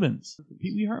 Paul Rubens.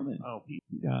 Pee Wee Herman. Oh, he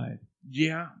died.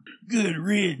 Yeah. Good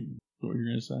riddance. That's what you're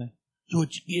going to say. That's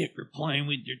what you get for playing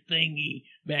with your thingy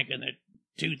back in the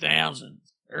 2000s,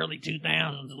 early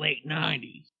 2000s, late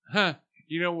 90s. Huh.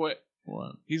 You know what?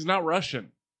 What? He's not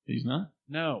Russian. He's not?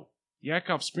 No.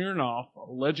 Yakov Smirnoff,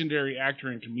 a legendary actor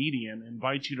and comedian,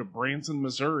 invites you to Branson,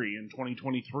 Missouri in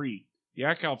 2023.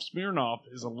 Yakov Smirnoff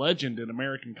is a legend in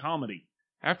American comedy.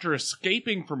 After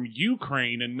escaping from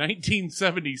Ukraine in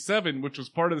 1977, which was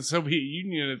part of the Soviet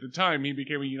Union at the time, he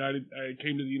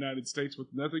came to the United States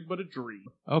with nothing but a dream.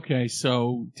 Okay,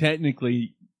 so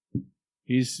technically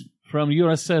he's from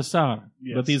USSR,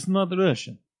 yes. But he's not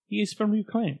Russian. He's from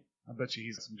Ukraine. I bet you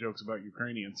he's some jokes about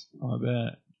Ukrainians. I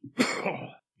bet.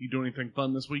 You do anything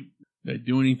fun this week? They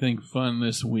do anything fun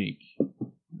this week?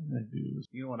 You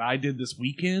know what I did this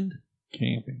weekend?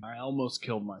 Camping. I almost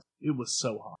killed myself. It was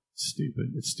so hot.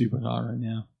 Stupid. It's stupid hot right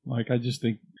now. Like, I just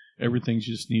think everything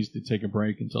just needs to take a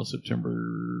break until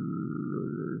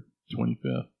September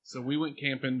 25th. So we went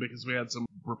camping because we had some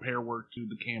repair work to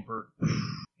the camper.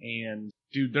 And,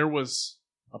 dude, there was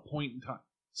a point in time.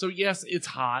 So, yes, it's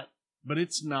hot, but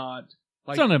it's not...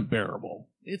 Like, it's unbearable.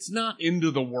 It's not end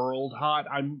of the world hot.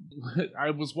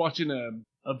 I was watching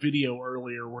a video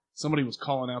earlier where somebody was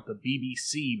calling out the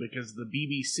BBC because the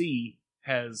BBC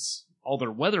has all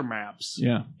their weather maps.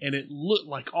 Yeah. And it looked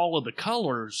like all of the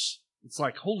colors. It's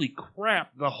like, holy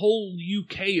crap, the whole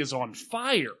UK is on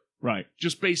fire. Right.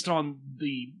 Just based on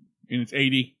the... And it's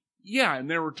 80. Yeah, and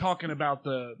they were talking about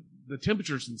the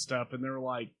temperatures and stuff, and they were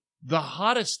like, the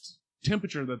hottest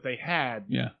temperature that they had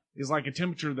is like a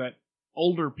temperature that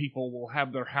older people will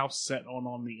have their house set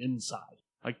on the inside.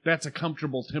 Like, that's a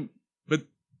comfortable temp. But,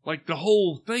 like, the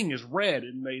whole thing is red,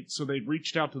 and they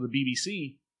reached out to the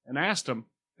BBC and asked them,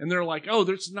 and they're like, oh,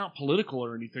 it's not political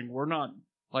or anything. We're not,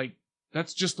 like,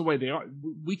 that's just the way they are.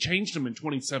 We changed them in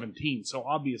 2017, so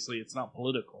obviously it's not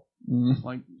political. Mm.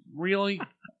 Like, really?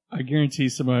 I guarantee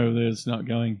somebody over there is not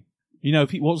going, you know,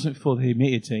 if it wasn't for the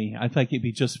humidity, I think it'd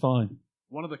be just fine.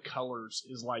 One of the colors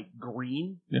is like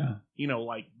green. Yeah. You know,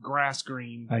 like grass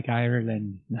green. Like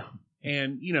Ireland. No.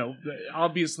 And, you know,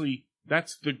 obviously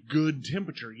that's the good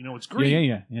temperature. You know, it's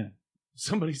green. Yeah.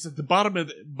 Somebody said the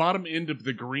bottom end of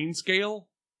the green scale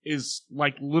is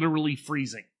like literally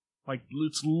freezing. Like,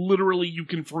 it's literally, you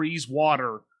can freeze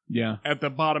water at the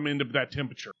bottom end of that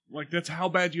temperature. Like, that's how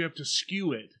bad you have to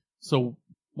skew it. So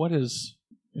what is,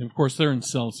 and of course they're in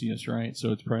Celsius, right?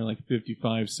 So it's probably like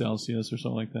 55 Celsius or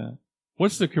something like that.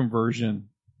 What's the conversion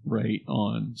rate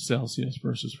on Celsius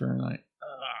versus Fahrenheit?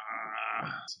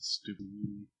 Stupid.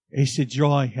 It's a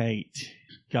dry heat,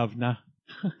 governor.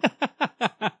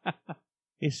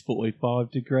 It's 45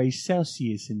 degrees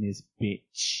Celsius in this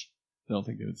bitch. I don't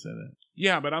think they would say that.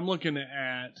 Yeah, but I'm looking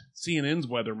at CNN's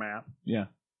weather map. Yeah.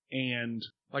 And,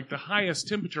 like, the highest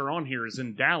temperature on here is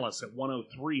in Dallas at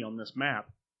 103 on this map.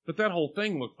 But that whole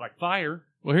thing looked like fire.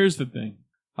 Well, here's the thing.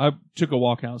 I took a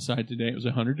walk outside today. It was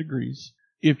 100 degrees.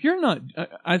 If you're not,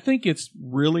 I think it's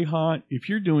really hot. If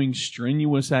you're doing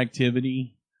strenuous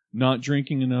activity, not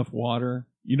drinking enough water,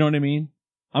 you know what I mean?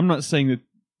 I'm not saying that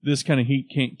this kind of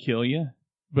heat can't kill you,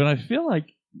 but I feel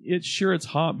like it's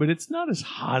hot, but it's not as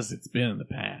hot as it's been in the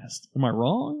past. Am I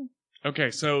wrong?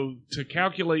 Okay, so to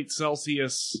calculate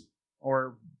Celsius,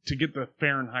 or to get the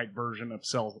Fahrenheit version of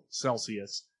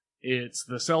Celsius, it's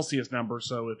the Celsius number.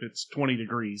 So if it's 20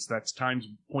 degrees, that's times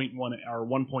 0.1 or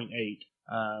 1.8.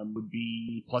 would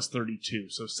be plus 32,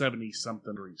 so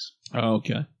 70-something degrees. Oh,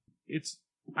 okay.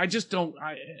 I just don't...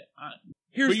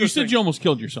 Here's but you said you almost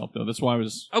killed yourself, though. That's why I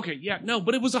was... Okay, yeah, no,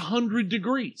 but it was 100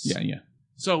 degrees. Yeah.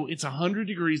 So it's 100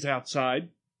 degrees outside,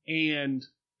 and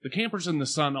the camper's in the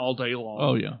sun all day long.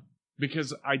 Oh, yeah.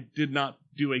 Because I did not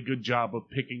do a good job of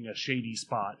picking a shady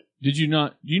spot. Do you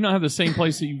not have the same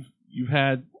place that you've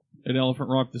had at Elephant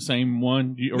Rock, the same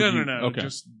one? No. Okay.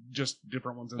 Just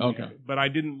different ones. Okay. But I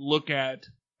didn't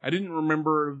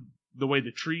remember the way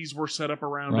the trees were set up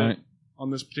around it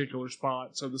on this particular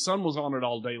spot. So the sun was on it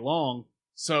all day long.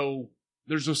 So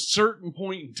there's a certain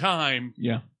point in time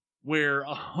where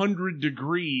 100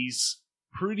 degrees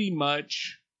pretty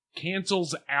much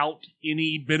cancels out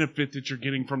any benefit that you're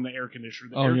getting from the air conditioner.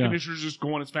 The air conditioner's just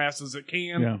going as fast as it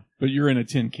can. Yeah, but you're in a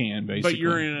tin can, basically. But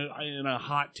you're in a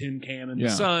hot tin can in the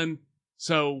sun.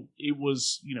 So it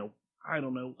was, I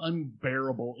don't know,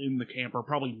 unbearable in the camper,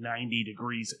 probably 90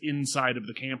 degrees inside of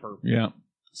the camper. Yeah.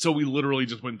 So we literally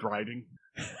just went driving.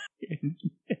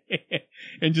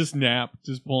 And just napped,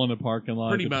 just pulling the parking lot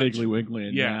Pretty to much. Piggly Wiggly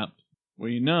and napped.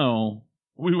 Well,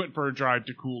 we went for a drive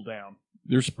to cool down.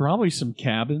 There's probably some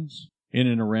cabins in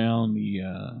and around the,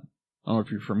 I don't know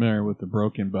if you're familiar with the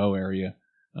Broken Bow area.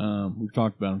 We've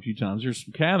talked about them a few times. There's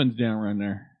some cabins down around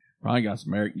there. Probably got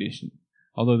some air conditioning.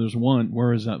 Although there's one,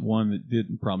 where is that one that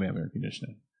didn't probably have air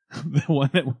conditioning? The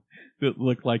one that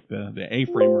looked like the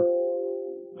A-framer.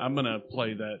 I'm going to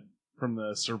play that from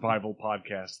the survival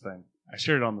podcast thing. I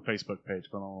shared it on the Facebook page,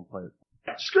 but I don't want to play it.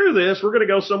 Screw this. We're going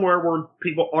to go somewhere where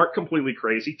people aren't completely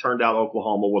crazy. Turned out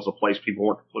Oklahoma was a place people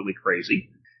weren't completely crazy.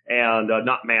 And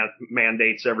not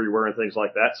mandates everywhere and things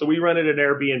like that. So we rented an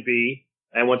Airbnb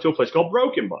and went to a place called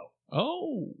Broken Bow.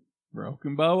 Oh,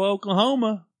 Broken Bow,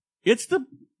 Oklahoma. It's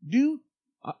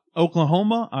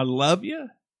Oklahoma, I love you.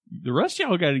 The rest of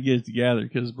y'all got to get it together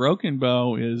because Broken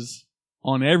Bow is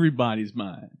on everybody's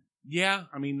mind. Yeah,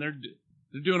 I mean,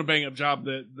 they're doing a bang-up job.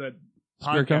 That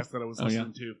podcast that I was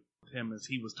listening to him as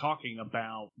he was talking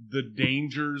about the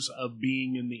dangers of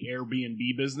being in the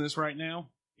Airbnb business right now.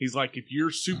 He's like, if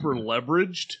you're super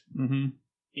leveraged and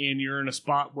you're in a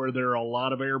spot where there are a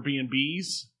lot of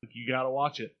Airbnbs, you got to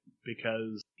watch it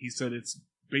because he said it's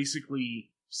basically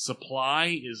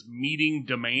supply is meeting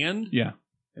demand. Yeah.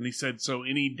 And he said, so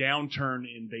any downturn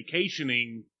in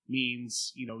vacationing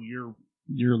means,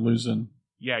 you're losing.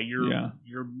 Yeah,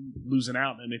 you're losing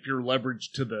out. And if you're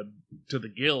leveraged to the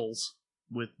gills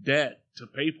with debt to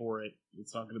pay for it,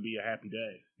 it's not going to be a happy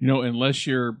day. Unless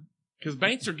you're... Because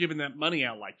banks are giving that money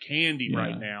out like candy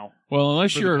right now. Well,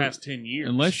 unless you're the past 10 years.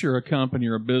 Unless you're a company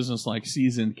or a business like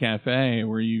Seasoned Cafe,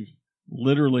 where you've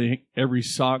literally every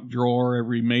sock drawer,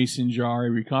 every mason jar,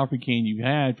 every coffee can you've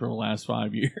had for the last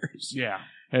 5 years,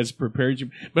 has prepared you.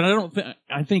 But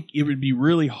I think it would be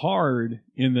really hard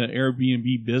in the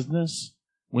Airbnb business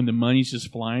when the money's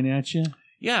just flying at you.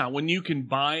 Yeah, when you can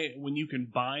buy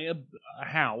a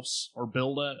house or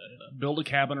build a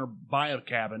cabin or buy a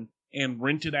cabin and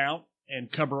rent it out and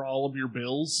cover all of your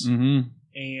bills,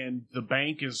 and the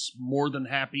bank is more than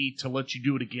happy to let you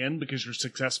do it again because you're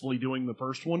successfully doing the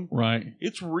first one. Right.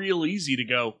 It's real easy to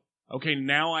go, okay,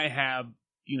 now I have,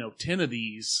 10 of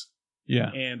these.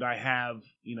 Yeah. And I have,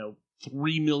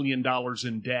 $3 million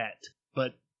in debt,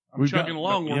 but I'm chugging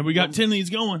along. Yeah, we got 10 of these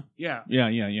going. Yeah.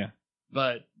 Yeah.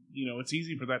 But, it's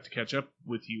easy for that to catch up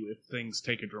with you if things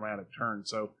take a dramatic turn.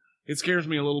 So it scares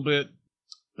me a little bit.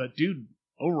 But, dude,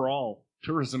 overall,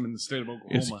 tourism in the state of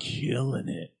Oklahoma is killing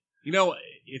it.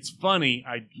 It's funny.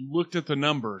 I looked at the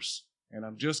numbers, and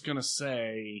I'm just going to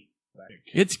say...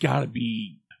 It's got to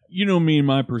be... me and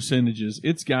my percentages.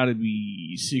 It's got to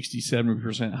be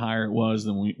 60-70% higher it was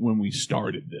than when we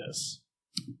started this.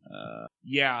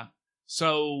 Yeah.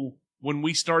 So when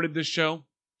we started this show,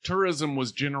 tourism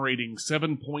was generating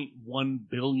 $7.1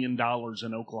 billion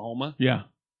in Oklahoma. Yeah.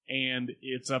 And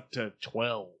it's up to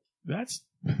 12. That's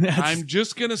I'm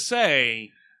just going to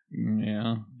say...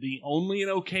 Yeah. The Only an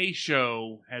OK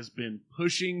show has been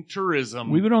pushing tourism.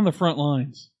 We've been on the front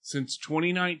lines since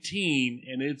 2019,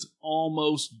 and it's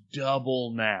almost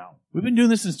double now. We've been doing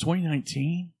this since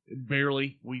 2019?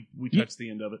 Barely. We touched the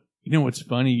end of it. What's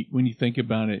funny when you think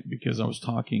about it, because I was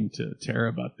talking to Tara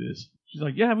about this. She's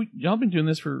like, yeah, y'all been doing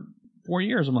this for 4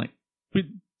 years. I'm like, but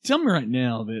tell me right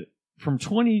now that from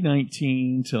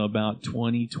 2019 to about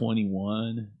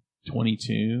 2021,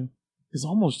 22 is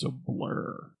almost a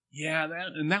blur. Yeah,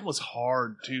 that was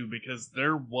hard, too, because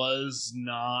there was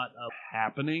not a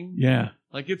happening. Yeah.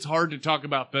 Like, it's hard to talk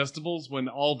about festivals when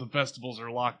all the festivals are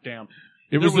locked down.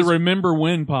 It was the Remember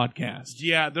When podcast.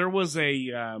 Yeah, there was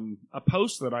a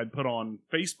post that I'd put on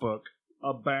Facebook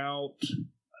about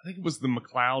I think it was the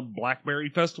McLeod Blackberry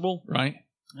Festival. Right.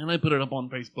 And I put it up on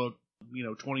Facebook.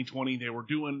 2020, they were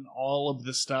doing all of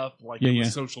the stuff, like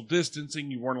social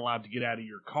distancing. You weren't allowed to get out of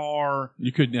your car.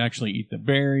 You couldn't actually eat the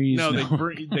berries. No,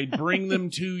 they'd bring them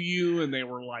to you, and they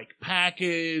were like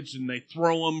packaged, and they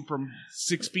throw them from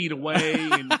 6 feet away.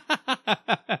 And,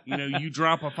 you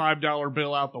drop a $5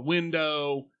 bill out the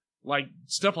window, like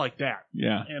stuff like that.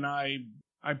 Yeah. And I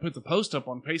put the post up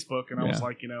on Facebook, and I was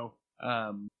like,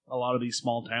 a lot of these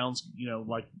small towns,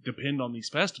 depend on these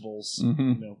festivals.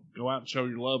 Mm-hmm. Go out and show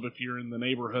your love if you're in the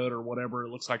neighborhood or whatever. It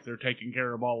looks like they're taking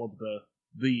care of all of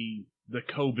the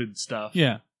COVID stuff.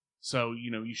 Yeah. So,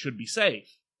 you should be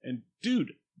safe. And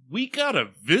dude, we got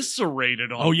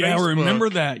eviscerated on Facebook. Oh yeah, I remember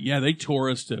that. Yeah, they tore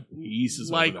us to pieces.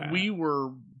 Like over that. we were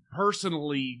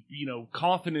personally,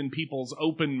 coughing in people's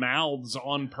open mouths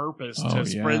on purpose to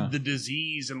spread the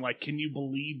disease. And like, can you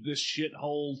believe this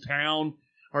shithole town?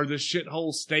 Or the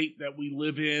shithole state that we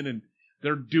live in, and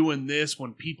they're doing this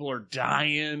when people are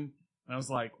dying. And I was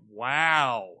like,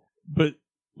 wow. But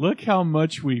look how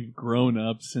much we've grown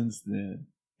up since then.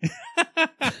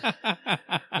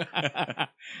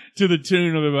 To the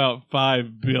tune of about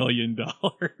 $5 billion.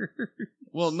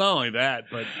 Well, not only that,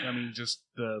 but I mean, just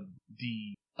the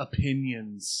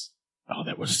opinions. Oh,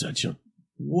 that was such a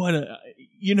what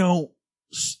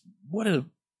a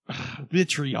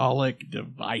vitriolic,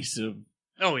 divisive.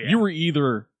 Oh yeah.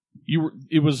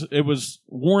 It was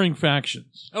warring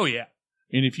factions. Oh yeah.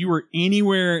 And if you were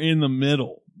anywhere in the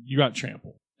middle, you got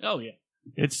trampled. Oh yeah.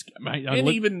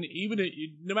 Even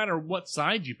no matter what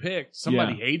side you picked,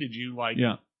 somebody hated you. Like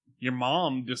your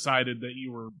mom decided that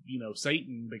you were,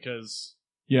 Satan because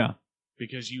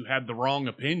you had the wrong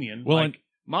opinion. Well,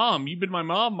 Mom, you've been my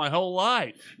mom my whole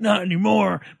life. Not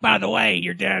anymore. By the way,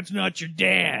 your dad's not your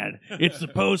dad. It's the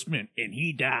postman, and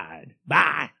he died.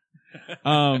 Bye.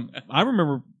 I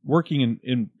remember working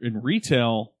in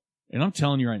retail, and I'm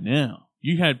telling you right now,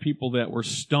 you had people that were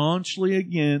staunchly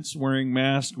against wearing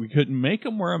masks. We couldn't make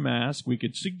them wear a mask. We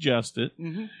could suggest it,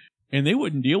 and they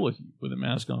wouldn't deal with you with a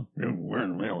mask on.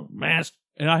 Wearing a mask.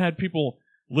 And I had people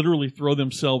literally throw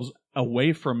themselves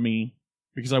away from me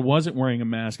because I wasn't wearing a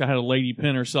mask. I had a lady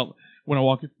pin herself, when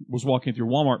I was walking through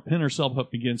Walmart, pin herself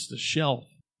up against a shelf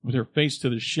with her face to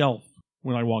the shelf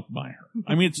when I walked by her.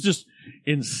 I mean, it's just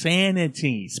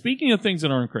insanity. Speaking of things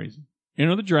that aren't crazy,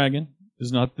 Enter the Dragon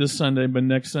is not this Sunday, but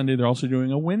next Sunday they're also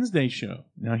doing a Wednesday show.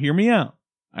 Now, hear me out.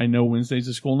 I know Wednesday's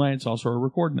a school night. It's also a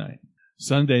record night.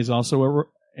 Sunday's also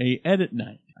a edit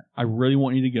night. I really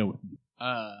want you to go with me.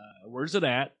 Where's it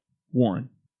at? Warren.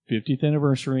 50th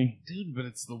anniversary. Dude, but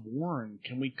it's the Warren.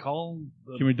 Can we call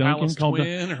the Duncan? Palace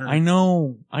Twin? Or I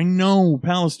know.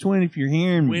 Palace Twin, if you're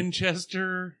hearing me.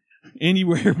 Winchester.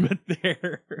 Anywhere but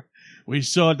there. We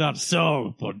saw that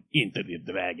soul for Enter the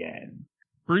Dragon.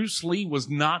 Bruce Lee was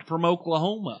not from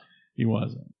Oklahoma. He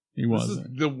wasn't. This is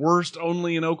the worst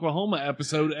Only in Oklahoma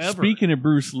episode ever. Speaking of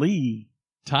Bruce Lee,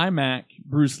 Ty-Mac,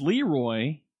 Bruce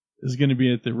Leroy, is going to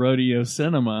be at the Rodeo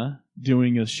Cinema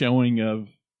doing a showing of,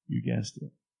 you guessed it.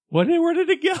 Where did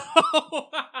it go?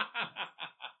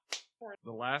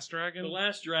 The Last Dragon? The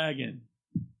Last Dragon.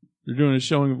 They're doing a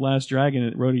showing of Last Dragon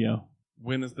at Rodeo.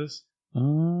 When is this?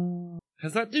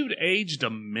 Has that dude aged a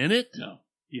minute? No,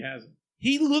 he hasn't.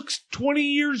 He looks 20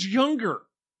 years younger.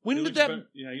 When did that...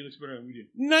 Yeah, he looks better than we do.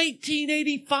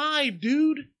 1985,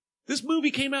 dude. This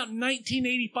movie came out in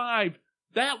 1985.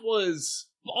 That was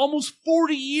almost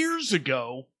 40 years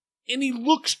ago, and he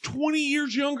looks 20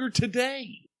 years younger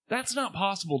today. That's not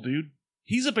possible, dude.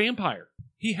 He's a vampire.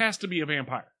 He has to be a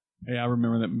vampire. Hey, I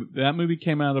remember that movie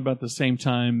came out about the same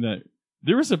time that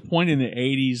there was a point in the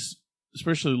 80s,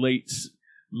 especially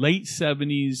late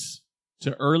 70s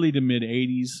to early to mid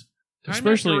 80s.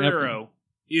 Especially Guerrero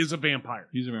is a vampire.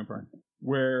 He's a vampire.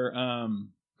 Where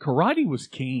karate was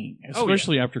king,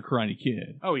 especially after Karate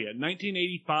Kid. Oh, yeah.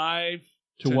 1985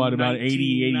 to what, about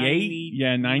 80, 88?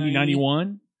 Yeah, 90,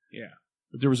 91? Yeah.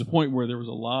 But there was a point where there was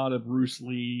a lot of Bruce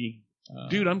Lee.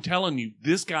 Dude, I'm telling you,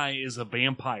 this guy is a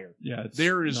vampire. Yeah,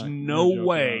 there is no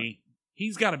way.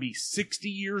 He's got to be 60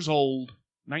 years old,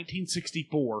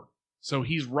 1964. So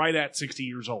he's right at 60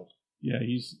 years old. Yeah,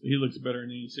 he looks better than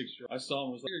any 6-year-old. I saw him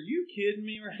and was like, are you kidding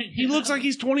me right now? He looks like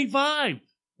he's 25. Okay.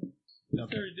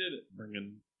 There he did it.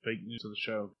 Bringing fake news to the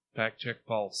show. Fact check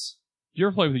false. Did you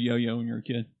ever play with a yo-yo when you were a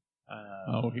kid?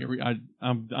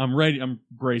 I'm ready. I'm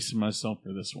bracing myself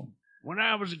for this one. When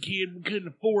I was a kid, we couldn't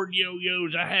afford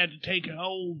yo-yos. I had to take an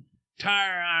old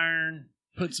tire iron,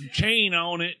 put some chain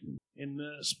on it, and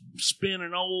spin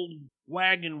an old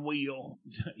wagon wheel.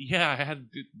 Yeah, I had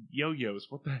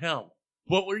yo-yos. What the hell?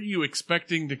 What were you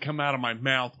expecting to come out of my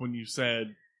mouth when you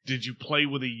said Did you play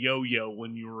with a yo-yo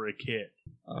when you were a kid?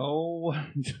 Oh,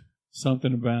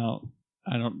 something about,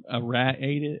 a rat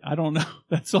ate it. I don't know.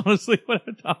 That's honestly what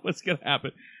I thought was going to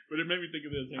happen. But it made me think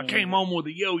of this. I came home with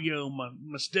a yo-yo. My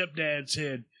stepdad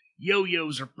said,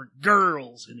 yo-yos are for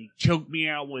girls, and he choked me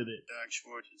out with it. Doc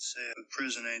Schwartz had said, the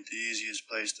prison ain't the easiest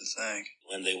place to think.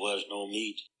 When there was no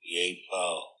meat, we ate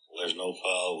fowl. When there was no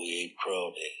fowl, we ate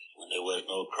crawdad. When there was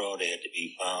no crawdad to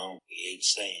be found, we ate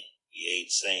sand. We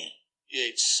ate sand. You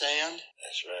ate sand?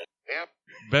 That's right. Yep.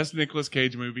 Best Nicolas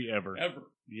Cage movie ever. Ever.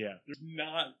 Yeah.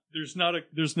 There's not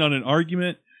an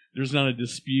argument. There's not a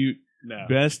dispute. No.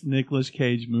 Best Nicolas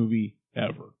Cage movie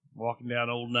ever. Walking down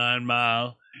Old 9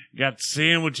 Mile, got the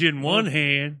sandwich in one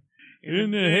hand,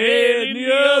 In the head in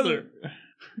the other.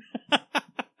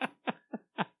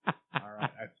 All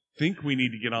right, I think we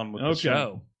need to get on with the Okay.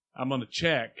 show. I'm going to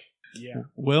check. Yeah.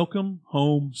 Welcome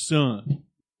home, son.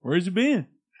 Where's you been?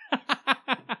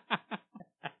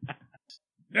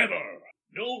 Never.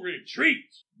 No retreat.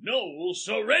 No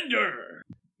surrender.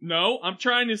 No, I'm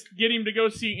trying to get him to go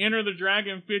see Enter the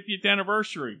Dragon 50th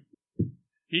anniversary.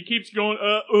 He keeps going,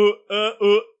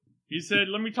 He said,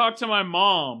 let me talk to my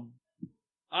mom.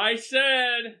 I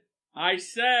said,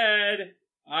 is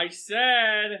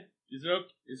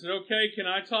it okay? Can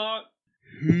I talk?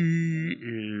 He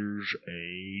is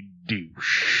a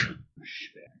douche.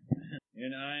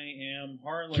 And I am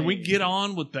Harley. Can we get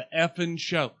on with the effing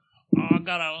show? Oh, I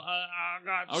got I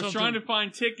was something. trying to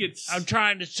find tickets. I'm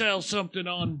trying to sell something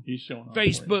on He's showing off.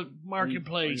 Facebook Are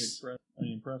Marketplace.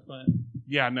 you impressed by it?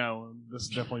 Yeah, no, this is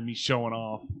definitely me showing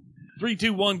off. 3,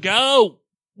 2, 1, go!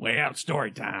 Well,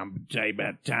 story time. Tell you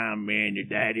about the time me and your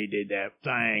daddy did that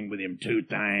thing with them 2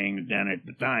 things down at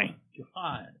the thing.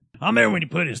 God. I remember when he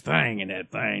put his thing in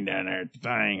that thing down there at the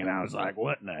thing, and I was like,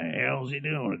 what in the hell is he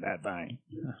doing with that thing?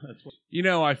 You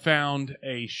know, I found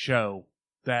a show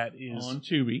that is On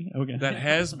Tubi. Okay. that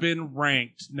has been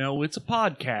ranked. No, it's a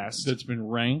podcast That's been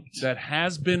ranked. that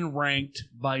has been ranked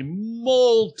by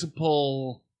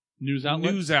multiple News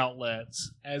outlet. news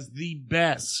outlets as the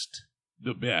best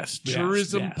The best.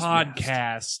 tourism best,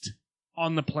 podcast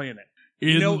on the planet. In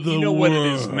You know the what it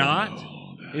is world. not?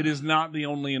 It is not the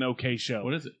Only an Okay show.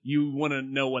 What is it? You want to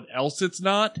know what else it's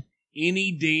not?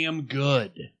 Any damn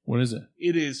good. What is it?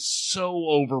 It is so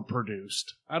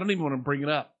overproduced. I don't even want to bring it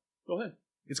up. Go ahead.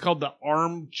 It's called the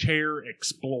Armchair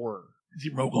Explorer. Is he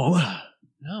from Oklahoma?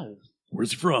 No,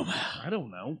 Where's he from? I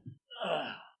don't know.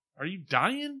 Are you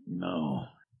dying? No.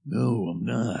 No, I'm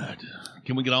not.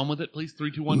 Can we get on with it, please?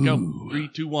 3, 2, 1, go. Ooh. 3,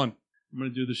 2, 1. I'm going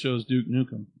to do the show's Duke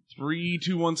Nukem. 3,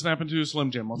 2, 1, snap into a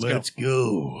Slim Jim. Let's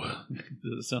go.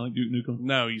 Does it sound like Duke Nukem?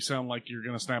 No, you sound like you're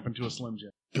going to snap into a Slim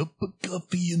Jim. Cup of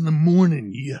coffee in the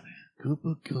morning, yeah. Cup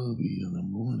of coffee in the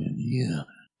morning, yeah.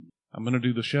 I'm going to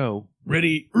do the show.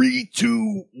 Ready? 3,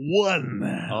 2, 1.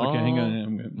 Okay, hang on.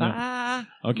 I'm gonna,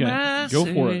 no. Okay, go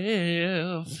for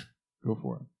it. Go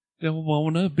for it. Don't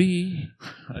want to be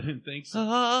I didn't think so.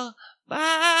 all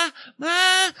by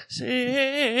myself.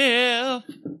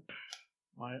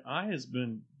 My eye has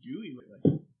been gooey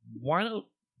lately. Why don't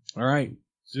All right,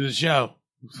 let's do the show.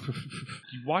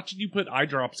 watching you put eye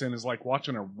drops in is like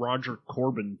watching a Roger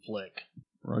Corbin flick.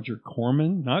 Roger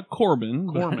Corman, not Corbin.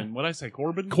 but- Corman. What'd I say?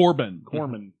 Corbin? Corbin.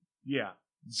 Corman. Yeah.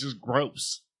 It's just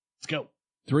gross. Let's go.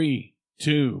 3,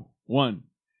 2, 1.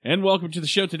 And welcome to the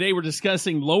show. Today we're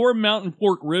discussing Lower Mountain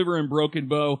Fork River in Broken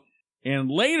Bow.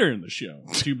 And later in the show,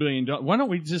 $2 billion. Why don't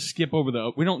we just skip over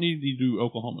we don't need to do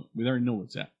Oklahoma. We already know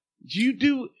what's that.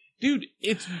 Dude,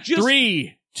 it's just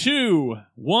 3, 2,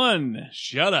 1.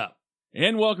 Shut up.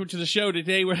 And welcome to the show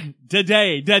today.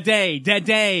 Today.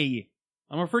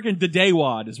 I'm a freaking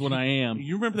Daywad is what I am.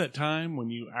 You remember that time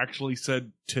when you actually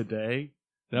said today?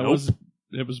 That Nope.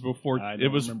 it was before, I it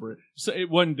don't was, remember it. so it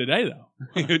wasn't today though.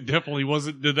 It definitely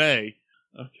wasn't today.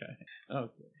 Okay.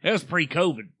 Okay. It was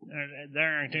pre-COVID.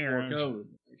 There.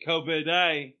 COVID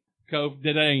day. COVID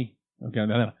day.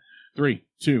 Okay. 3,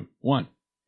 2, 1.